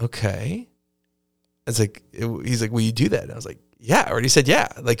 okay. He's like, will you do that? And I was like, yeah, I already said yeah.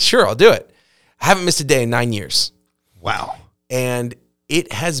 Like, sure, I'll do it. I haven't missed a day in 9 years. Wow. And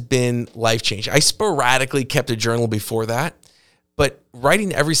it has been life-changing. I sporadically kept a journal before that, but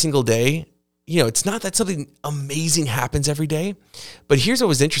writing every single day, it's not that something amazing happens every day, but here's what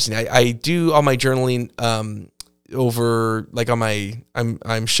was interesting. I do all my journaling over like on my,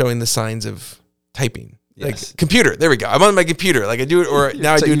 I'm showing the signs of typing. Yes. Like computer. There we go. I'm on my computer. Like I do it, or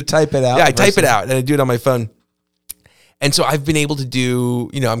now So I do you type it out. Yeah, I type it out and I do it on my phone. And so I've been able to do,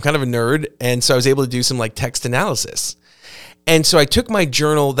 I'm kind of a nerd. And so I was able to do some like text analysis. And so I took my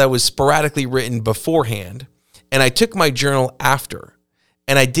journal that was sporadically written beforehand and I took my journal after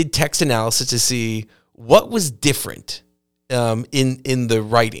and I did text analysis to see what was different in the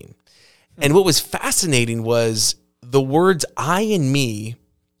writing. And what was fascinating was the words I and me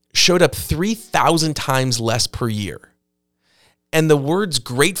showed up 3,000 times less per year. And the words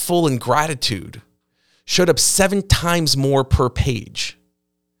grateful and gratitude showed up 7 times more per page.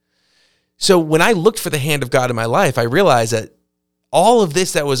 So when I looked for the hand of God in my life, I realized that all of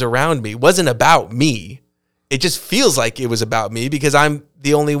this that was around me wasn't about me. It just feels like it was about me because I'm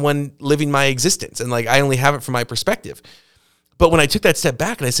the only one living my existence. And like, I only have it from my perspective. But when I took that step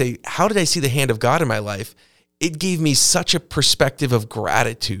back and I say, how did I see the hand of God in my life? It gave me such a perspective of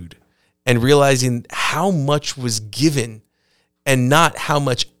gratitude and realizing how much was given and not how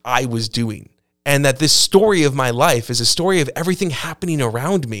much I was doing. And that this story of my life is a story of everything happening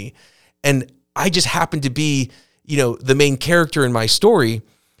around me. And I just happen to be, the main character in my story,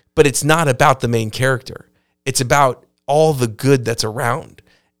 but it's not about the main character. It's about all the good that's around.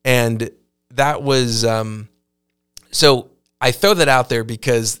 And that was, so I throw that out there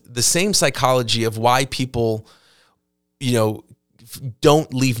because the same psychology of why people,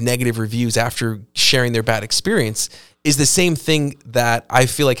 don't leave negative reviews after sharing their bad experience is the same thing that I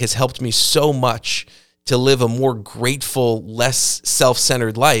feel like has helped me so much to live a more grateful, less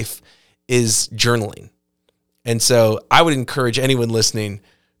self-centered life is journaling. And so I would encourage anyone listening,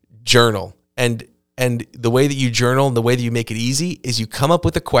 journal. And the way that you journal and the way that you make it easy is you come up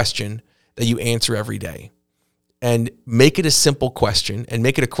with a question that you answer every day. And make it a simple question and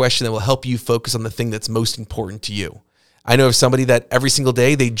make it a question that will help you focus on the thing that's most important to you. I know of somebody that every single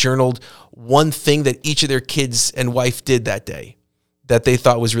day they journaled one thing that each of their kids and wife did that day that they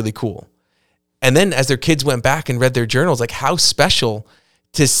thought was really cool. And then as their kids went back and read their journals, like how special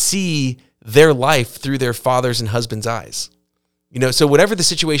to see their life through their father's and husband's eyes. So whatever the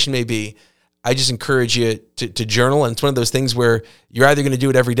situation may be, I just encourage you to journal. And it's one of those things where you're either going to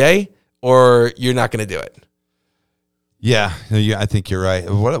do it every day or you're not going to do it. Yeah, I think you're right.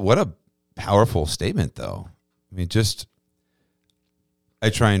 What a powerful statement, though. I mean, I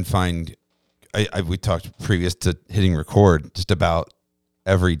try and find. We talked previous to hitting record just about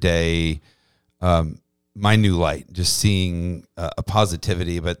every day, my new light, just seeing a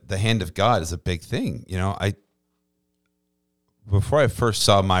positivity. But the hand of God is a big thing. Before I first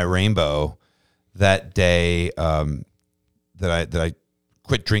saw my rainbow that day that I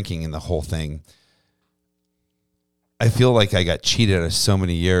quit drinking and the whole thing. I feel like I got cheated out of so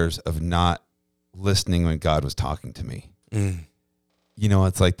many years of not listening when God was talking to me.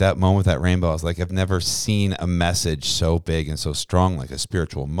 It's like that moment with that rainbow. I was like, I've never seen a message so big and so strong, like a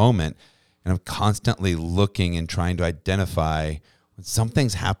spiritual moment. And I'm constantly looking and trying to identify when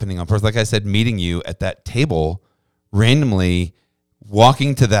something's happening on purpose. Like I said, meeting you at that table, randomly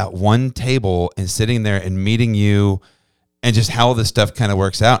walking to that one table and sitting there and meeting you and just how this stuff kind of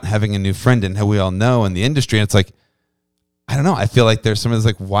works out and having a new friend and how we all know in the industry. And it's like, I don't know. I feel like there's someone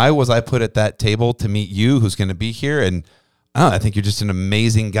that's like, why was I put at that table to meet you who's going to be here? And I think you're just an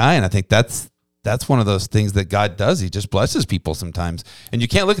amazing guy. And I think that's one of those things that God does. He just blesses people sometimes. And you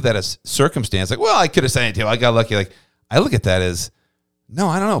can't look at that as circumstance. Like, well, I could have said anything. I got lucky. Like, I look at that as, no,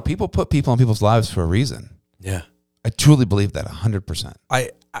 I don't know. People put people in people's lives for a reason. Yeah. I truly believe that 100%.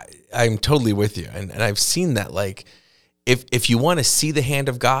 I'm totally with you. And I've seen that. Like, if you want to see the hand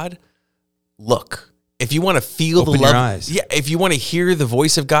of God, look. If you want to feel Open the love, your eyes. Yeah. If you want to hear the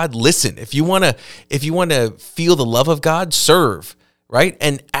voice of God, listen. If you want to feel the love of God, serve. Right.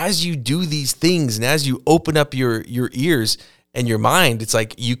 And as you do these things, and as you open up your ears and your mind, it's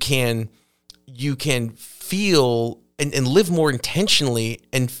like you can feel and live more intentionally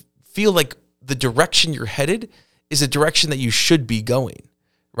and feel like the direction you're headed is a direction that you should be going.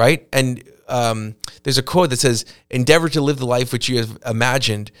 Right. And there's a quote that says, "Endeavor to live the life which you have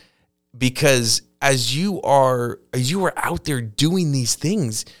imagined," because as you are out there doing these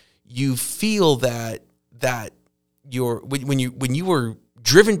things, you feel that when you were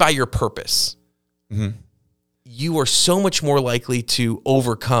driven by your purpose, you are so much more likely to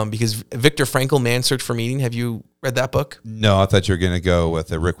overcome. Because Viktor Frankl, Man's Search for Meaning, have you read that book? No, I thought you were going to go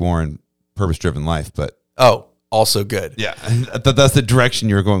with a Rick Warren, Purpose Driven Life, but also good. Yeah, that's the direction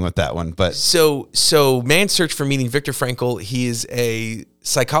you were going with that one. But So Man's Search for Meaning, Viktor Frankl, he is a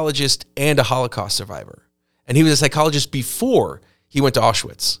psychologist and a Holocaust survivor. And he was a psychologist before he went to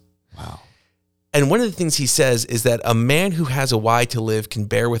Auschwitz. wow. And one of the things he says is that a man who has a why to live can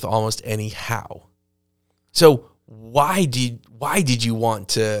bear with almost any how. So why did you want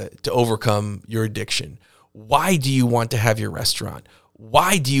to overcome your addiction? Why do you want to have your restaurant?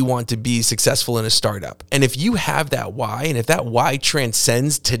 Why do you want to be successful in a startup? And if you have that why, and if that why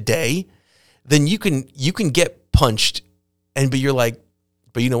transcends today, then you can get punched, but you're like,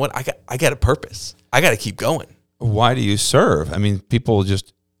 but you know what? I got a purpose. I got to keep going. Why do you serve? I mean, people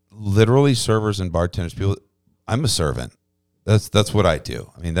just literally servers and bartenders. People, I'm a servant. That's what I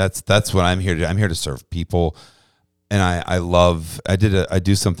do. I mean, that's what I'm here to do. I'm here to serve people. And I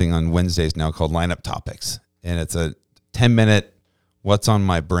do something on Wednesdays now called Lineup Topics. And it's a 10-minute what's on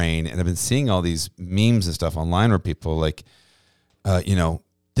my brain. And I've been seeing all these memes and stuff online where people like,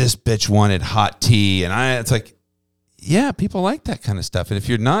 this bitch wanted hot tea. And it's like, yeah, people like that kind of stuff. And if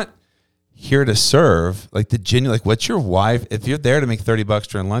you're not here to serve, like what's your why? If you're there to make $30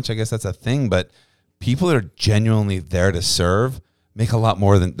 during lunch, I guess that's a thing. But people that are genuinely there to serve make a lot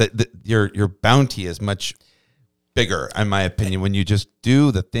more than your bounty is much bigger, in my opinion, when you just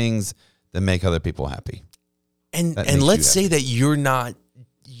do the things that make other people happy. And let's say that you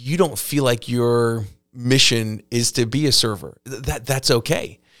don't feel like your mission is to be a server. That's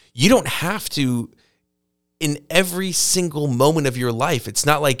okay. You don't have to in every single moment of your life. It's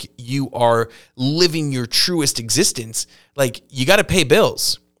not like you are living your truest existence. Like, you got to pay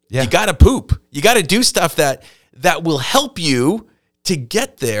bills. Yeah. You got to poop. You got to do stuff that will help you to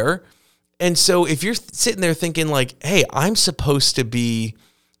get there. And so if you're sitting there thinking like, hey, I'm supposed to be,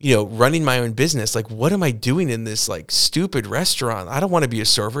 running my own business. Like, what am I doing in this like stupid restaurant? I don't want to be a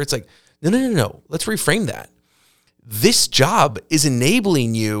server. It's like, no. Let's reframe that. This job is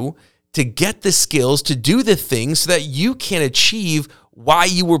enabling you to get the skills to do the things so that you can achieve why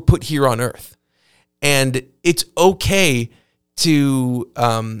you were put here on earth. And it's okay to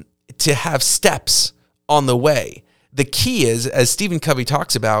have steps on the way. The key is, as Stephen Covey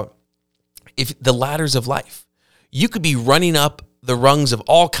talks about, if the ladders of life, you could be running up the rungs of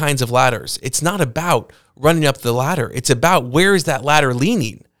all kinds of ladders. It's not about running up the ladder. It's about, where is that ladder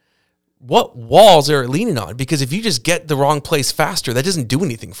leaning? What walls are it leaning on? Because if you just get the wrong place faster, that doesn't do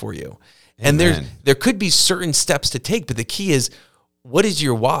anything for you. Amen. And there could be certain steps to take, but the key is, what is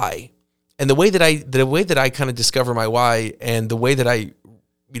your why? And the way that I kind of discover my why, and the way that I,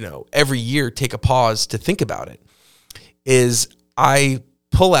 every year take a pause to think about it, is I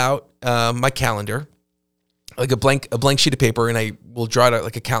pull out my calendar, like a blank sheet of paper, and I will draw it out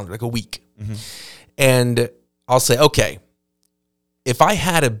like a calendar, like a week. Mm-hmm. And I'll say, okay, if I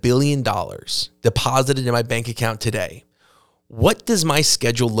had $1 billion deposited in my bank account today, what does my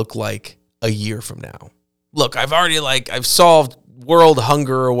schedule look like a year from now? Look, I've solved world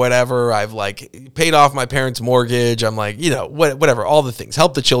hunger or whatever. I've paid off my parents' mortgage. I'm whatever, all the things,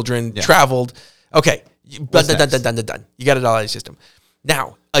 helped the children, traveled. Okay. Done. You got it all out of your system.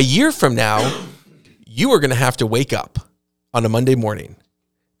 Now, a year from now, you are going to have to wake up on a Monday morning.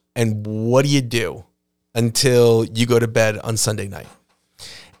 And what do you do until you go to bed on Sunday night?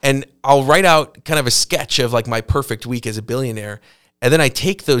 And I'll write out kind of a sketch of like my perfect week as a billionaire. And then I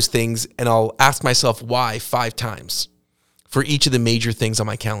take those things and I'll ask myself why 5 times for each of the major things on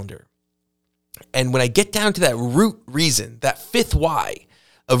my calendar. And when I get down to that root reason, that 5th why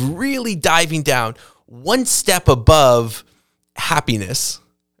of really diving down one step above happiness,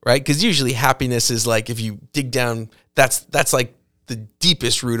 right? Because usually happiness is like, if you dig down, that's like the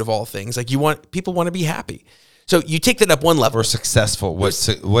deepest root of all things. Like, people want to be happy. So you take that up one level. Or successful. What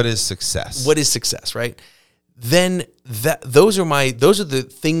is success? What is success, right? Then those are the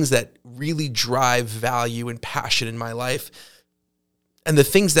things that really drive value and passion in my life. And the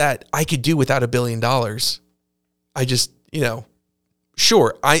things that I could do without $1 billion, I just,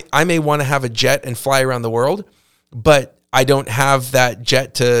 sure, I may want to have a jet and fly around the world, but I don't have that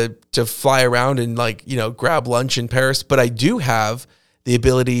jet to fly around and grab lunch in Paris. But I do have the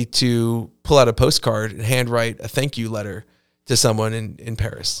ability to pull out a postcard and handwrite a thank you letter to someone in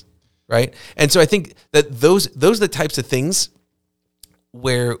Paris, right? And so I think that those are the types of things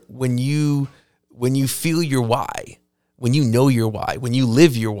where when you feel your why, when you know your why, when you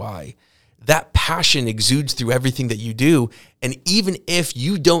live your why, that passion exudes through everything that you do. And even if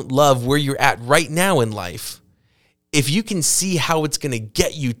you don't love where you're at right now in life, if you can see how it's going to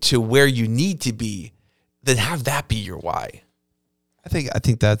get you to where you need to be, then have that be your why. I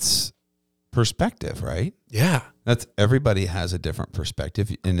think that's perspective, right? Yeah. Everybody has a different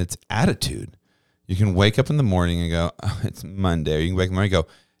perspective, and it's attitude. You can wake up in the morning and go, oh, it's Monday. Or you can wake up in the morning and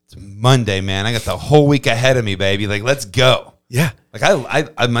go, it's Monday, man. I got the whole week ahead of me, baby. Like, let's go. Yeah. Like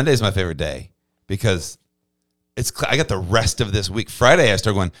I Monday is my favorite day because I got the rest of this week. Friday, I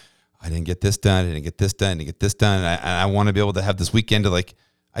start going, I didn't get this done. I didn't get this done. I didn't get this done. And I want to be able to have this weekend to like,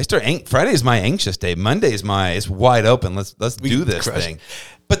 Friday is my anxious day. Monday is it's wide open. Let's do this thing.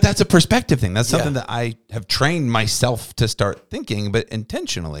 But that's a perspective thing. That's something that I have trained myself to start thinking, but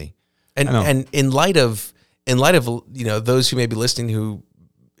intentionally. And in light of those who may be listening who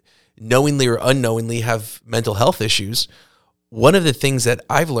knowingly or unknowingly have mental health issues, one of the things that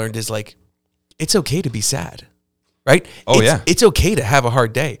I've learned is like, it's okay to be sad, right? It's okay to have a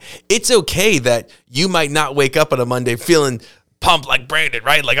hard day. It's okay that you might not wake up on a Monday feeling pumped like Brandon,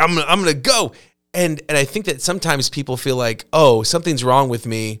 right? Like I'm gonna go. And I think that sometimes people feel like, oh, something's wrong with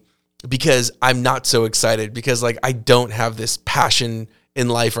me because I'm not so excited because like I don't have this passion in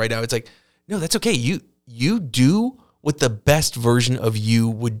life right now. It's like, no, that's okay. You do what the best version of you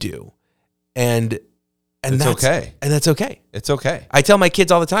would do. And that's okay. And that's okay. It's okay. I tell my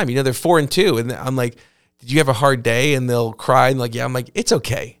kids all the time, they're 4 and 2. And I'm like, did you have a hard day? And they'll cry. And like, yeah, I'm like, it's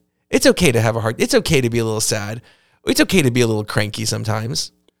okay. It's okay to have it's okay to be a little sad. It's okay to be a little cranky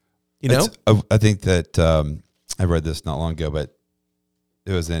sometimes. I think that I read this not long ago, but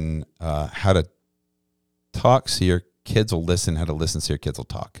it was in How to Talk So Your Kids Will Listen, How to Listen So Your Kids Will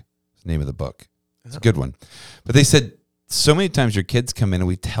Talk. It's the name of the book. It's a good one. But they said so many times your kids come in and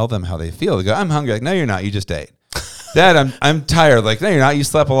we tell them how they feel. They go, I'm hungry. Like, no, you're not. You just ate. Dad, I'm tired. Like, no, you're not. You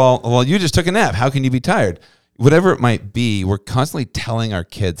slept well, you just took a nap. How can you be tired? Whatever it might be, we're constantly telling our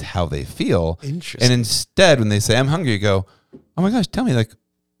kids how they feel. Interesting. And instead, when they say, I'm hungry, you go, oh my gosh, tell me, like,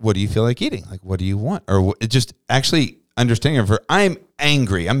 what do you feel like eating? Like, what do you want? Or just actually understanding of I'm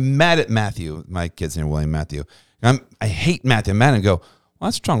angry. I'm mad at Matthew. My kid's name is William Matthew. I hate Matthew. I'm mad and go, well,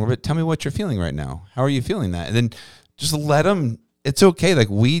 that's strong, but tell me what you're feeling right now. How are you feeling that? And then just let them, it's okay. Like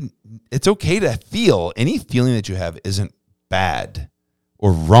it's okay to feel. Any feeling that you have isn't bad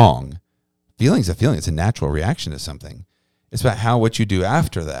or wrong. Feeling's a feeling. It's a natural reaction to something. It's about what you do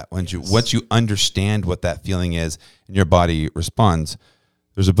after that. Once you understand what that feeling is and your body responds.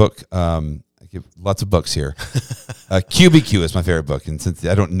 There's a book, I give lots of books here. QBQ is my favorite book. And since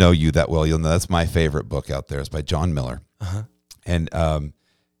I don't know you that well, you'll know that's my favorite book out there. It's by John Miller. Uh-huh. And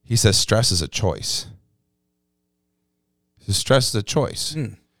he says stress is a choice. So stress is a choice.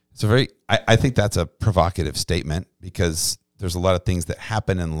 It's I think that's a provocative statement because there's a lot of things that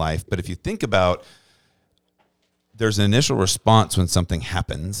happen in life. But if you think about, there's an initial response when something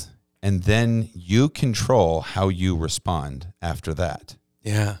happens, and then you control how you respond after that.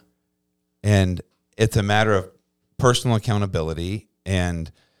 Yeah. And it's a matter of personal accountability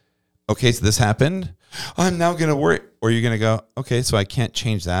and, okay, so this happened. I'm now going to worry. Or you're going to go, okay, so I can't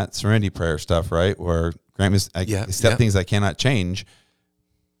change that. Serenity prayer stuff, right? Or grant me, accept things I cannot change.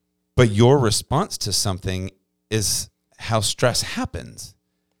 But your response to something is how stress happens.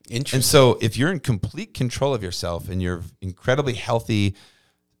 Interesting. And so if you're in complete control of yourself and you're incredibly healthy,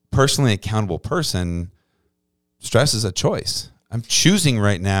 personally accountable person, stress is a choice. I'm choosing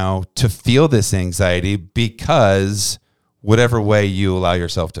right now to feel this anxiety because whatever way you allow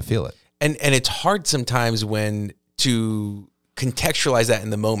yourself to feel it. And it's hard sometimes to contextualize that in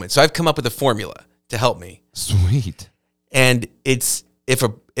the moment. So I've come up with a formula to help me. Sweet. And it's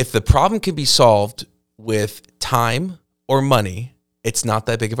if the problem can be solved with time or money, it's not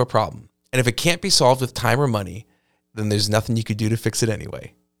that big of a problem. And if it can't be solved with time or money, then there's nothing you could do to fix it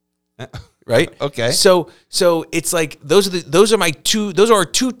anyway. Right? Okay. So it's like those are our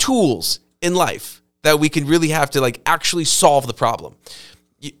two tools in life that we can really have to like actually solve the problem.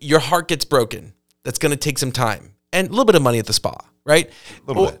 Your heart gets broken. That's going to take some time and a little bit of money at the spa, right?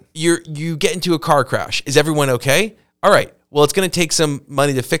 A little bit. You get into a car crash. Is everyone okay? All right. Well, it's going to take some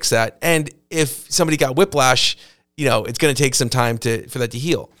money to fix that. And if somebody got whiplash, it's going to take some time for that to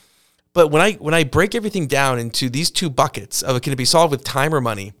heal. But when I break everything down into these two buckets of it can be solved with time or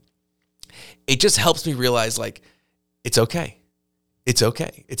money, it just helps me realize like, it's okay. It's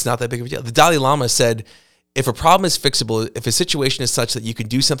okay. It's not that big of a deal. The Dalai Lama said, if a problem is fixable, if a situation is such that you can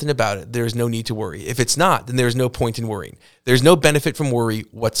do something about it, there is no need to worry. If it's not, then there's no point in worrying. There's no benefit from worry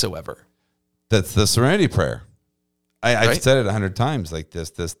whatsoever. That's the serenity prayer. I've Right? said it 100 times, like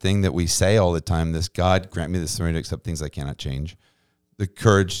this thing that we say all the time, this God grant me the serenity to accept things I cannot change, the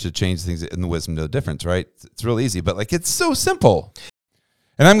courage to change things and the wisdom to know the difference, right? It's real easy, but like it's so simple.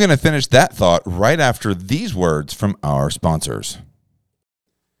 And I'm going to finish that thought right after these words from our sponsors.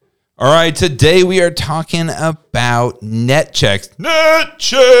 All right, today we are talking about NetChecks.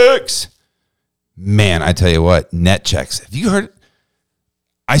 NetChecks! Man, I tell you what, NetChecks. Have you heard?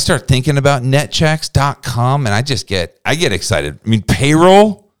 I start thinking about netchecks.com and I get excited. I mean,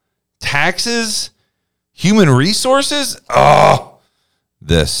 payroll, taxes, human resources. Oh,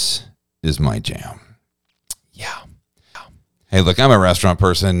 this is my jam. Yeah. Hey, look, I'm a restaurant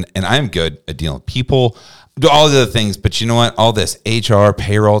person and I'm good at dealing with people, do all the other things. But you know what? All this HR,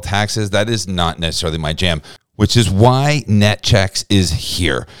 payroll, taxes, that is not necessarily my jam, which is why NetChecks is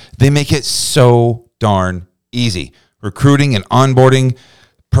here. They make it so darn easy. Recruiting and onboarding,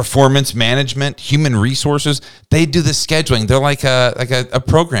 performance management, human resources. They do the scheduling. They're like a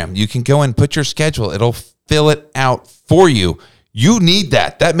program. You can go and put your schedule. It'll fill it out for you. You need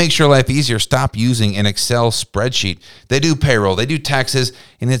that. That makes your life easier. Stop using an Excel spreadsheet. They do payroll. They do taxes.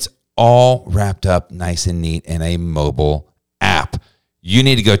 And it's all wrapped up nice and neat in a mobile app. You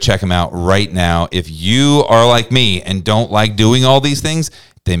need to go check them out right now. If you are like me and don't like doing all these things,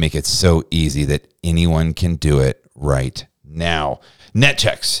 they make it so easy that anyone can do it right now.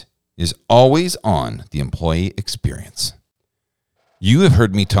 NetChecks is always on the employee experience. You have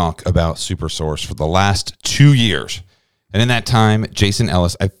heard me talk about SuperSource for the last 2 years. And in that time, Jason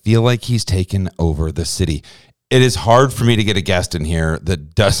Ellis, I feel like he's taken over the city. It is hard for me to get a guest in here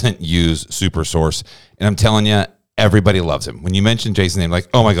that doesn't use SuperSource. And I'm telling you, everybody loves him. When you mention Jason's name, like,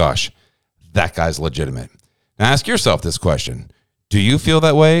 oh my gosh, that guy's legitimate. Now ask yourself this question. Do you feel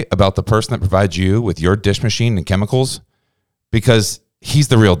that way about the person that provides you with your dish machine and chemicals? Because he's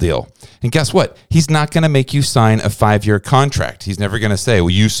the real deal. And guess what? He's not going to make you sign a 5-year contract. He's never going to say, well,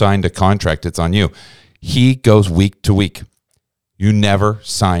 you signed a contract, it's on you. He goes week to week. You never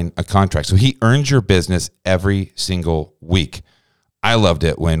sign a contract. So he earns your business every single week. I loved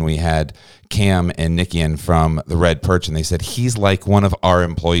it when we had Cam and Nikki in from the Red Perch, and they said, he's like one of our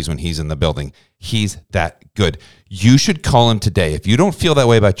employees when he's in the building. He's that good. You should call him today. If you don't feel that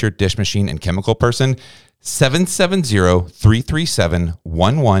way about your dish machine and chemical person,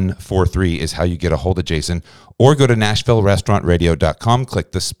 770-337-1143 is how you get a hold of Jason, or go to NashvilleRestaurantRadio.com,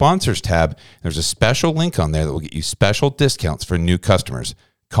 click the sponsors tab. There's a special link on there that will get you special discounts for new customers.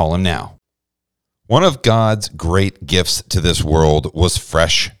 Call him now. One of God's great gifts to this world was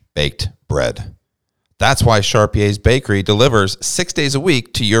fresh baked bread. That's why Charpier's Bakery delivers 6 days a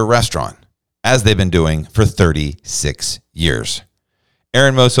week to your restaurant, as they've been doing for 36 years.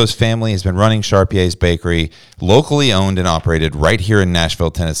 Aaron Moso's family has been running Charpier's Bakery, locally owned and operated right here in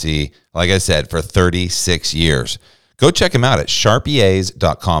Nashville, Tennessee, like I said, for 36 years. Go check him out at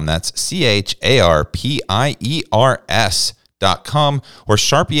charpiers.com. That's CHARPIERS.com, or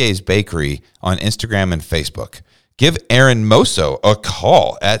Charpier's Bakery on Instagram and Facebook. Give Aaron Moso a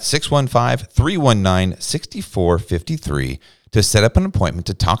call at 615-319-6453 to set up an appointment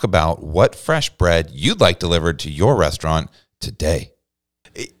to talk about what fresh bread you'd like delivered to your restaurant today.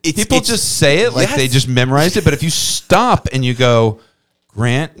 People just say it like they just memorized it, but if you stop and you go,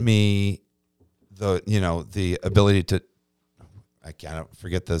 grant me the ability to, I cannot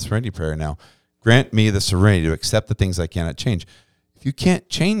forget the serenity prayer now. Grant me the serenity to accept the things I cannot change. If you can't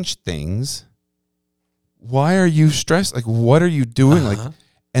change things, why are you stressed? Like, what are you doing? Like,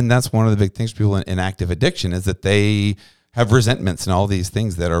 and that's one of the big things for people in active addiction is that they have resentments and all these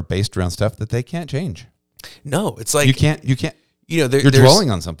things that are based around stuff that they can't change. No, it's like you can't. You know, you're dwelling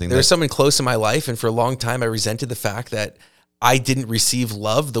on something. There's someone close in my life, and for a long time, I resented the fact that I didn't receive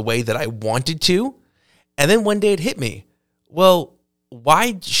love the way that I wanted to. And then one day it hit me. Well,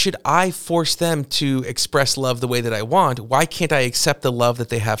 why should I force them to express love the way that I want? Why can't I accept the love that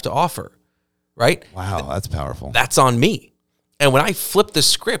they have to offer? Right? Wow, that's powerful. That's on me. And when I flip the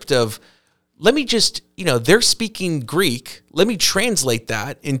script of, let me just, they're speaking Greek, let me translate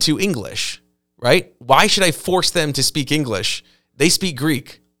that into English, right? Why should I force them to speak English? They speak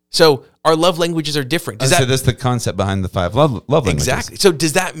Greek. So our love languages are different. So that's the concept behind the 5 love languages. Exactly. So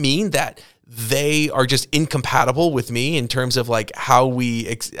does that mean that they are just incompatible with me in terms of like how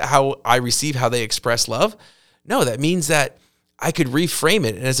I receive, how they express love? No, that means that I could reframe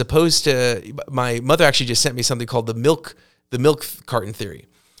it. And as opposed to, my mother actually just sent me something called the milk carton theory,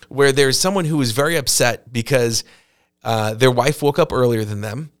 where there's someone who is very upset because their wife woke up earlier than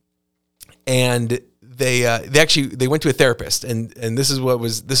them, and they went to a therapist, and this is what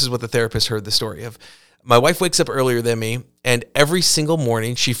the therapist heard the story of. My wife wakes up earlier than me, and every single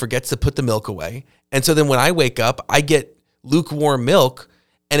morning she forgets to put the milk away. And so then when I wake up, I get lukewarm milk,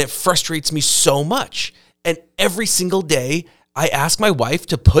 and it frustrates me so much. And every single day I ask my wife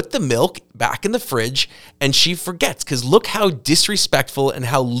to put the milk back in the fridge, and she forgets, because look how disrespectful and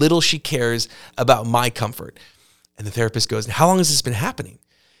how little she cares about my comfort. And the therapist goes, how long has this been happening?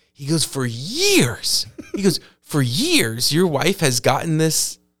 He goes, for years. He goes, for years, your wife has gotten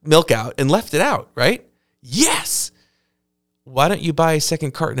this milk out and left it out, right? Yes. why don't you buy a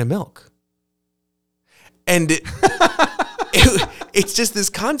second carton of milk? And it's just this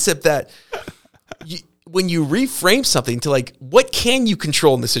concept that when you reframe something to like, what can you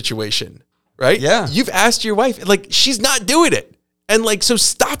control in the situation, right? Yeah. You've asked your wife, like, she's not doing it. And like, so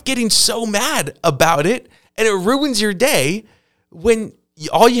stop getting so mad about it. And it ruins your day when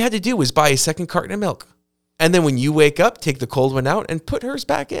all you had to do was buy a second carton of milk. And then when you wake up, take the cold one out and put hers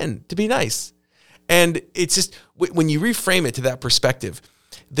back in to be nice. And it's just, when you reframe it to that perspective,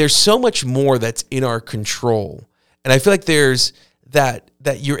 there's so much more that's in our control. And I feel like there's that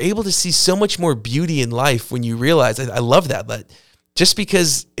you're able to see so much more beauty in life when you realize, I love that just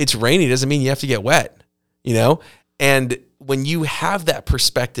because it's rainy doesn't mean you have to get wet, you know? And when you have that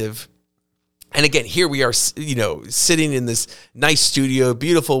perspective, and again, here we are, you know, sitting in this nice studio,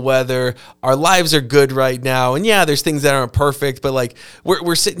 beautiful weather. Our lives are good right now. And yeah, there's things that aren't perfect, but like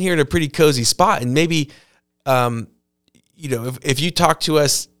we're sitting here in a pretty cozy spot. And maybe, you know, if you talk to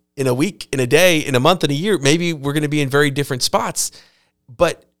us in a week, in a day, in a month, in a year, maybe we're going to be in very different spots.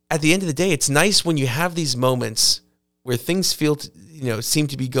 But at the end of the day, it's nice when you have these moments where things feel, seem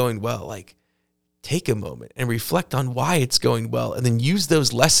to be going well. Like, take a moment and reflect on why it's going well, and then use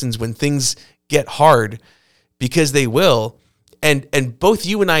those lessons when things get hard, because they will. And both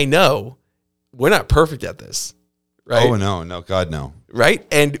you and I know we're not perfect at this, right? Oh, no, God, no. Right?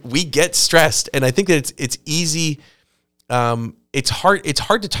 And we get stressed. And I think that it's easy. It's hard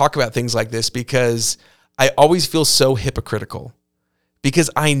to talk about things like this because I always feel so hypocritical, because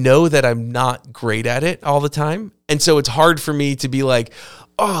I know that I'm not great at it all the time. And so it's hard for me to be like,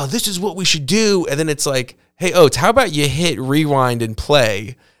 oh, this is what we should do. And then it's like, hey, Oates, how about you hit rewind and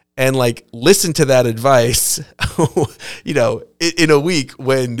play and like listen to that advice, in a week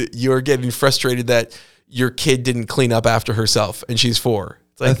when you're getting frustrated that your kid didn't clean up after herself and she's 4.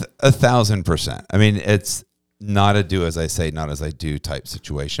 It's like 1,000%. I mean, it's not a do as I say, not as I do type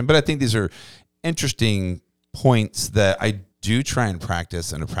situation. But I think these are interesting points that I do try and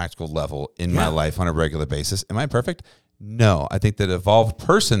practice on a practical level in my life on a regular basis. Am I perfect? No. I think that evolved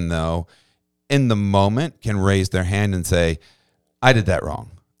person, though, in the moment can raise their hand and say, I did that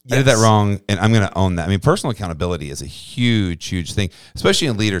wrong. Yes. I did that wrong, and I'm going to own that. I mean, personal accountability is a huge, huge thing, especially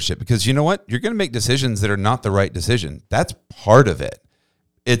in leadership, because you know what? You're going to make decisions that are not the right decision. That's part of it.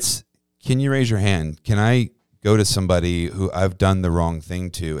 It's, can you raise your hand? Can I go to somebody who I've done the wrong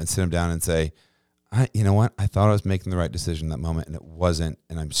thing to and sit them down and say, you know what? I thought I was making the right decision in that moment, and it wasn't,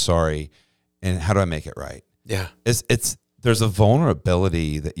 and I'm sorry. And how do I make it right? Yeah. There's a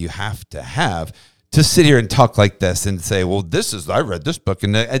vulnerability that you have to sit here and talk like this and say, well, I read this book,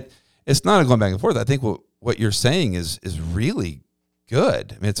 and it's not going back and forth. I think what you're saying is really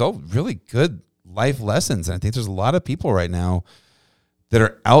good. I mean, it's all really good life lessons. And I think there's a lot of people right now that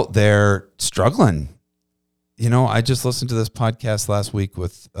are out there struggling. You know, I just listened to this podcast last week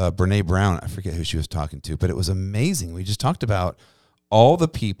with Brene Brown. I forget who she was talking to, but it was amazing. We just talked about all the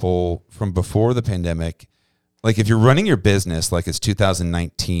people from before the pandemic. Like, if you're running your business like it's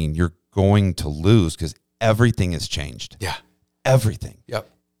 2019, you're going to lose because everything has changed. Yeah. Everything. Yep.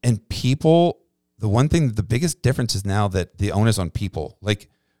 And people, the biggest difference is now that the onus on people. Like,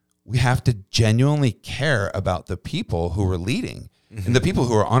 we have to genuinely care about the people who are leading and the people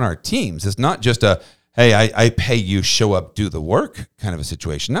who are on our teams. It's not just hey, I pay you, show up, do the work kind of a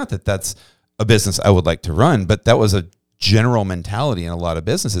situation. Not that that's a business I would like to run, but that was a general mentality in a lot of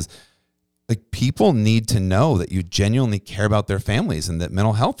businesses. Like, people need to know that you genuinely care about their families and that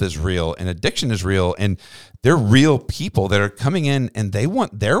mental health is real and addiction is real, and they're real people that are coming in, and they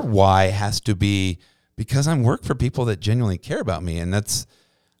want their why has to be because I'm work for people that genuinely care about me. And that's,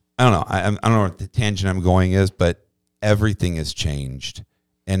 I don't know. I don't know what the tangent I'm going is, but everything has changed,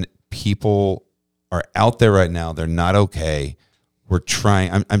 and people are out there right now. They're not okay.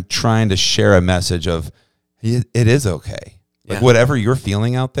 I'm trying to share a message of it is okay. Like, whatever you're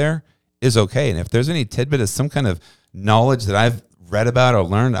feeling out there is okay. And if there's any tidbit of some kind of knowledge that I've read about or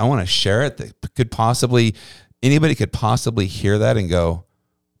learned, I want to share it. That anybody could possibly hear that and go,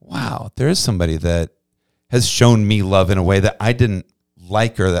 wow, there is somebody that has shown me love in a way that I didn't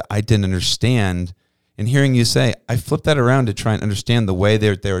like or that I didn't understand. And hearing you say, I flipped that around to try and understand the way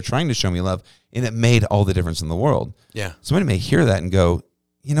they were trying to show me love, and it made all the difference in the world. Yeah. Somebody may hear that and go,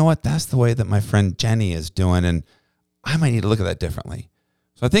 you know what? That's the way that my friend Jenny is doing, and I might need to look at that differently.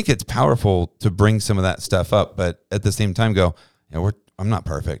 So I think it's powerful to bring some of that stuff up, but at the same time go, I'm not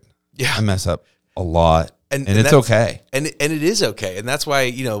perfect. Yeah. I mess up a lot, and it's okay. And it is okay. And that's why,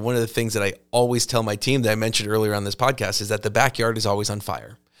 one of the things that I always tell my team that I mentioned earlier on this podcast is that the backyard is always on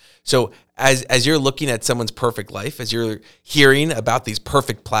fire. So as you're looking at someone's perfect life, as you're hearing about these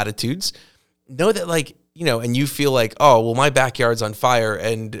perfect platitudes, know that, like, and you feel like, oh, well, my backyard's on fire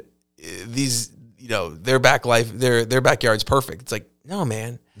and these, their backyard's perfect. It's like, no,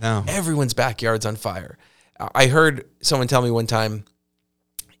 man, No. everyone's backyard's on fire. I heard someone tell me one time,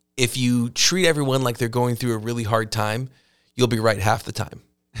 if you treat everyone like they're going through a really hard time, you'll be right half the time.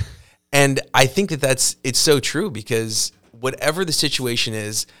 And I think it's so true, because whatever the situation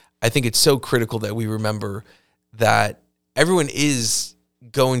is, I think it's so critical that we remember that everyone is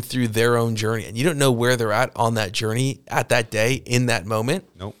going through their own journey, and you don't know where they're at on that journey at that day in that moment.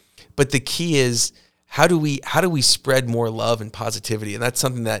 Nope. But the key is, how do we spread more love and positivity? And that's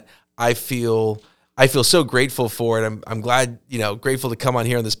something that I feel so grateful for, and I'm glad, grateful to come on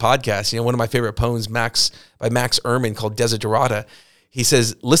here on this podcast. One of my favorite poems, by Max Ehrman, called Desiderata. He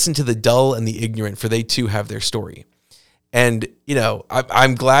says, "Listen to the dull and the ignorant, for they too have their story." And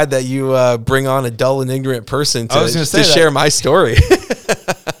I'm glad that you bring on a dull and ignorant person to share my story.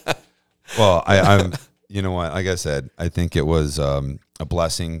 Well, I'm. You know what? Like I said, I think it was a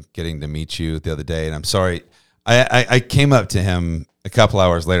blessing getting to meet you the other day, and I'm sorry. I came up to him a couple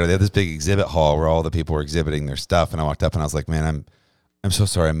hours later. They had this big exhibit hall where all the people were exhibiting their stuff, and I walked up and I was like, "Man, I'm so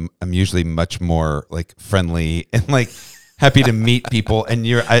sorry. I'm usually much more like friendly and like happy to meet people, and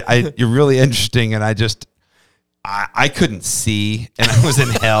you're really interesting." And I couldn't see, and I was in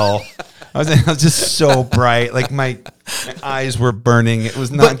hell. I was just so bright, like my eyes were burning. It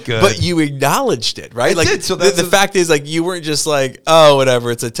was not good. But you acknowledged it, right? I did. So the fact is, like, you weren't just like, oh,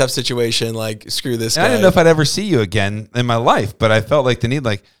 whatever, it's a tough situation, like, screw this guy. I didn't know if I'd ever see you again in my life, but I felt like the need,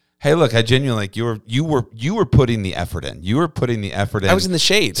 like, hey, look, I genuinely, like, you were putting the effort in. You were putting the effort in. I was in the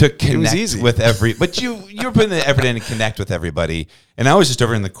shade to connect with but you were putting the effort in to connect with everybody, and I was just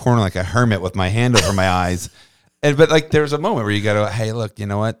over in the corner like a hermit with my hand over my eyes. But like, there's a moment where you got to, hey, look, you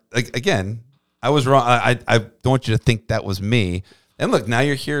know what? Like, again, I was wrong. I don't want you to think that was me. And look, now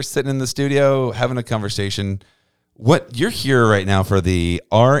you're here sitting in the studio having a conversation. You're here right now for the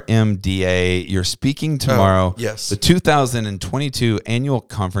RMDA. You're speaking tomorrow. Yes. The 2022 annual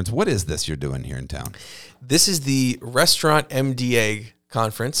conference. What is this you're doing here in town? This is the Restaurant MDA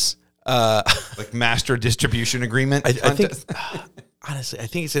conference. Like Master Distribution Agreement? I think... Honestly, I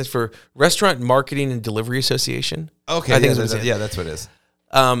think it stands for Restaurant Marketing and Delivery Association. Okay, I think that's what it is.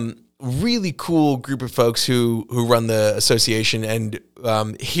 Really cool group of folks who run the association, and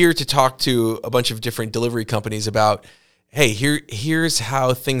here to talk to a bunch of different delivery companies about, hey, here's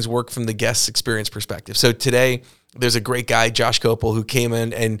how things work from the guest experience perspective. So today, there's a great guy, Josh Kopel, who came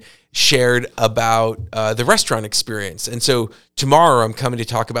in and shared about the restaurant experience. And so tomorrow I'm coming to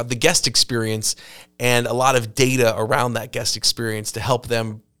talk about the guest experience and a lot of data around that guest experience to help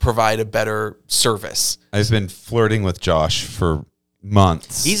them provide a better service. I've been flirting with Josh for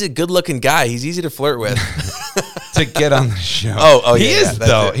months. He's a good-looking guy. He's easy to flirt with. To get on the show. Oh, he is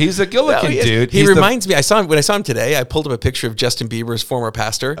though. He's a good-looking dude. He reminds me. When I saw him today, I pulled up a picture of Justin Bieber's former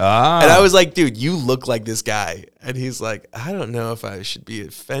pastor, and I was like, "Dude, you look like this guy." And he's like, "I don't know if I should be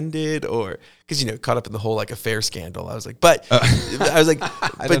offended or because caught up in the whole like affair scandal." I was like, "But," I was like,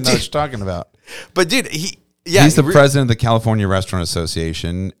 "I don't know what you're talking about." But dude, he's the president of the California Restaurant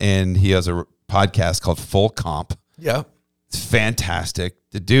Association, and he has a podcast called Full Comp. Yeah, it's fantastic.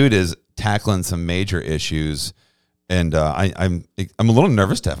 The dude is tackling some major issues. And I'm a little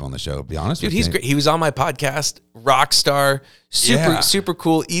nervous to have him on the show, to be honest with you. Dude, he's great. He was on my podcast, rock star, super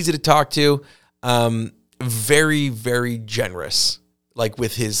cool, easy to talk to, very, very generous, like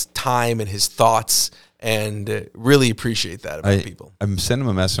with his time and his thoughts, and really appreciate that about people. I'm sending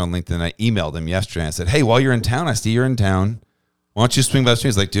him a message on LinkedIn. I emailed him yesterday. I said, hey, while you're in town, I see you're in town. Why don't you swing by the street?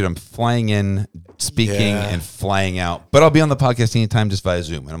 He's like, dude, I'm flying in, speaking, and flying out. But I'll be on the podcast anytime just via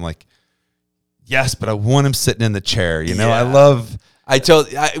Zoom. And I'm like, yes, but I want him sitting in the chair. I told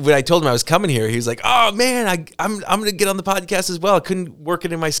him I was coming here. He was like, "Oh man, I'm going to get on the podcast as well. I couldn't work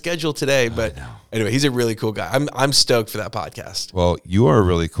it in my schedule today." But anyway, he's a really cool guy. I'm stoked for that podcast. Well, you are a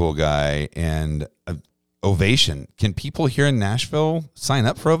really cool guy, and Ovation. Can people here in Nashville sign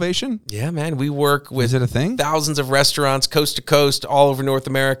up for Ovation? Yeah, man. We work with Is it a thing? Thousands of restaurants, coast to coast, all over North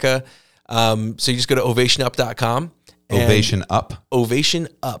America. So you just go to ovationup.com.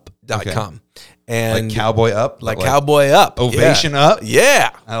 Ovationup.com. Okay. And like Cowboy Up? Like Cowboy Up. Ovation Up?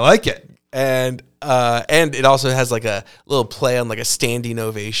 Yeah. I like it. And it also has like a little play on like a standing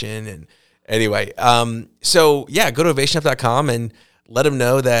ovation. And anyway, so yeah, go to ovationup.com and let them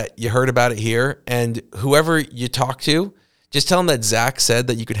know that you heard about it here. And whoever you talk to, just tell them that Zach said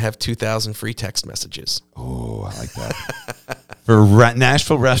that you could have 2,000 free text messages. Oh, I like that. For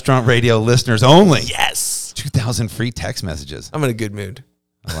Nashville Restaurant Radio listeners only. Yes. 2,000 free text messages. I'm in a good mood.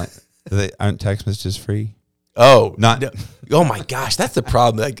 Aren't text messages free? Oh, not. No. Oh my gosh, that's the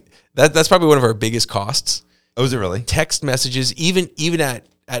problem. Like That's probably one of our biggest costs. Oh, is it really? Text messages, even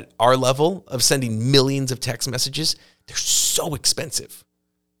at our level of sending millions of text messages, they're so expensive.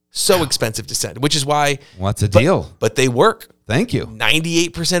 So expensive to send, which is why... What's a deal? But they work. Thank you.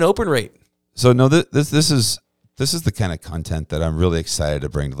 98% open rate. So no, this is the kind of content that I'm really excited to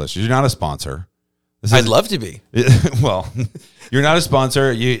bring to listeners. You're not a sponsor. I'd love to be. Well, you're not a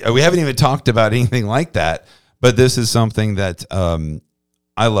sponsor. We haven't even talked about anything like that. But this is something that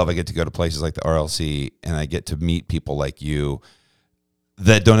I love. I get to go to places like the RLC, and I get to meet people like you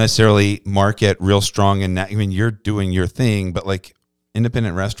that don't necessarily market real strong. And I mean, you're doing your thing, but like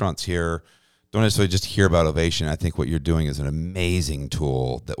independent restaurants here don't necessarily just hear about Ovation. I think what you're doing is an amazing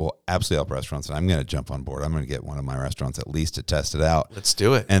tool that will absolutely help restaurants. And I'm going to jump on board. I'm going to get one of my restaurants at least to test it out. Let's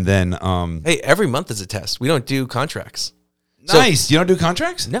do it. And then, hey, every month is a test. We don't do contracts. Nice. You don't do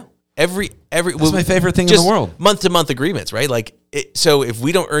contracts? No. That's my favorite thing in the world. Month to month agreements, right? Like, so if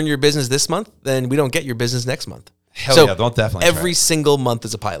we don't earn your business this month, then we don't get your business next month. Hell yeah, don't definitely. Every single month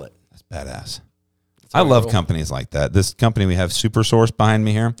is a pilot. That's badass. I love companies like that. This company we have, Super Source, behind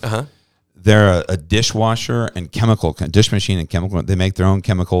me here. They're a dishwasher and chemical dish machine and chemical. They make their own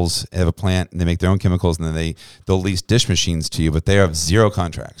chemicals. They have a plant and they make their own chemicals, and then they'll lease dish machines to you. But they have zero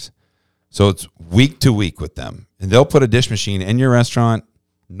contracts, so it's week to week with them. And they'll put a dish machine in your restaurant,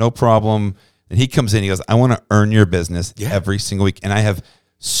 no problem. And he comes in, he goes, "I want to earn your business every single week." And I have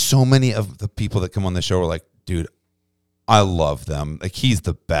so many of the people that come on the show are like, "Dude, I love them. Like, he's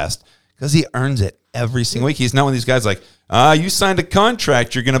the best because he earns it every single week." He's not one of these guys like, you signed a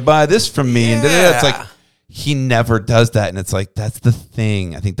contract, you're going to buy this from me. And it's like, he never does that. And it's like, that's the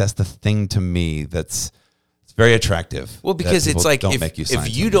thing. I think that's the thing to me it's very attractive. Well, because it's like,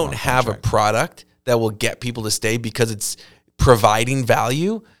 if you don't have a product that will get people to stay because it's providing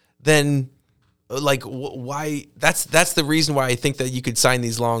value, then like, why? That's the reason why I think that you could sign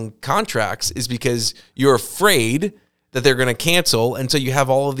these long contracts, is because you're afraid that they're going to cancel. And so you have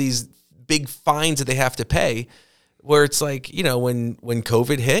all of these big fines that they have to pay, where it's like, you know, when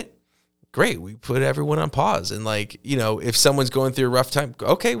COVID hit, great, we put everyone on pause. And like, you know, if someone's going through a rough time,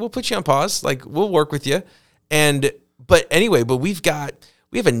 okay, we'll put you on pause. Like, we'll work with you. But we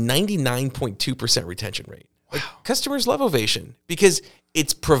have a 99.2% retention rate. Like, customers love Ovation because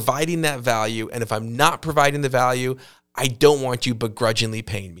it's providing that value. And if I'm not providing the value, I don't want you begrudgingly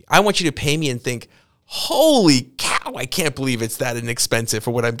paying me. I want you to pay me and think, holy cow, I can't believe it's that inexpensive for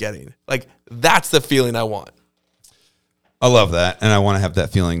what I'm getting. Like, that's the feeling I want. I love that, and I want to have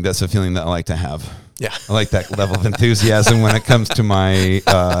that feeling. That's a feeling that I like to have. Yeah. I like that level of enthusiasm when it comes to my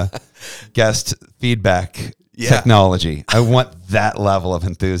guest feedback technology. I want that level of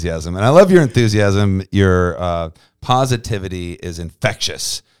enthusiasm, and I love your enthusiasm. Your positivity is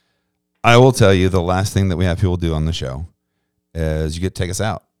infectious. I will tell you, the last thing that we have people do on the show is you get to take us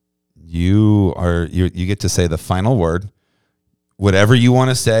out. You get to say the final word. Whatever you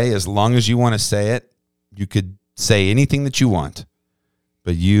want to say, as long as you want to say it, you could say anything that you want.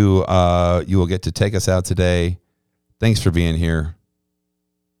 But you will get to take us out today. Thanks for being here.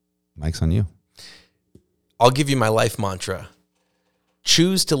 Mike's on you. I'll give you my life mantra.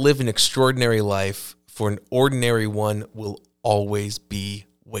 Choose to live an extraordinary life, for an ordinary one will always be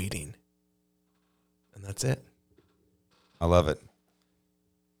waiting. And that's it. I love it.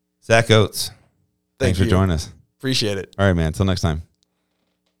 Zach Oates, thanks for joining us. Appreciate it. All right, man. Until next time.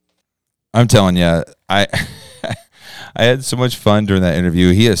 I'm telling you, I had so much fun during that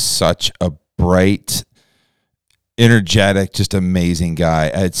interview. He is such a bright, energetic, just amazing guy.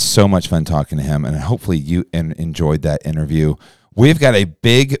 I had so much fun talking to him, and hopefully you enjoyed that interview. We've got a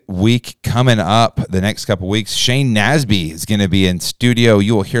big week coming up the next couple weeks. Shane Nasby is going to be in studio.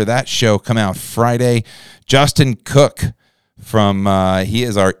 You will hear that show come out Friday. Justin Cook he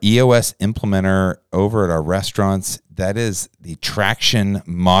is our EOS implementer over at our restaurants. That is the Traction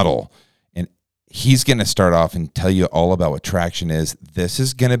model. And he's going to start off and tell you all about what Traction is. This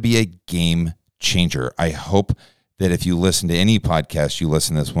is going to be a game changer. I hope that if you listen to any podcast, you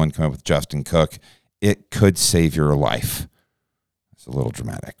listen to this one coming up with Justin Cook, it could save your life. It's a little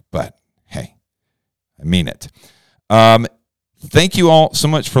dramatic, but hey, I mean it. Thank you all so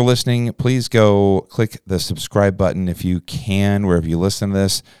much for listening. Please go click the subscribe button if you can, wherever you listen to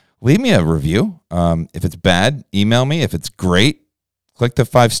this. Leave me a review. If it's bad, email me. If it's great, click the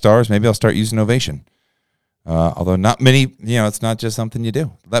 5 stars. Maybe I'll start using Ovation. Although not many, it's not just something you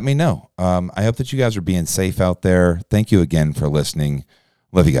do. Let me know. I hope that you guys are being safe out there. Thank you again for listening.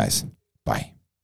 Love you guys. Bye.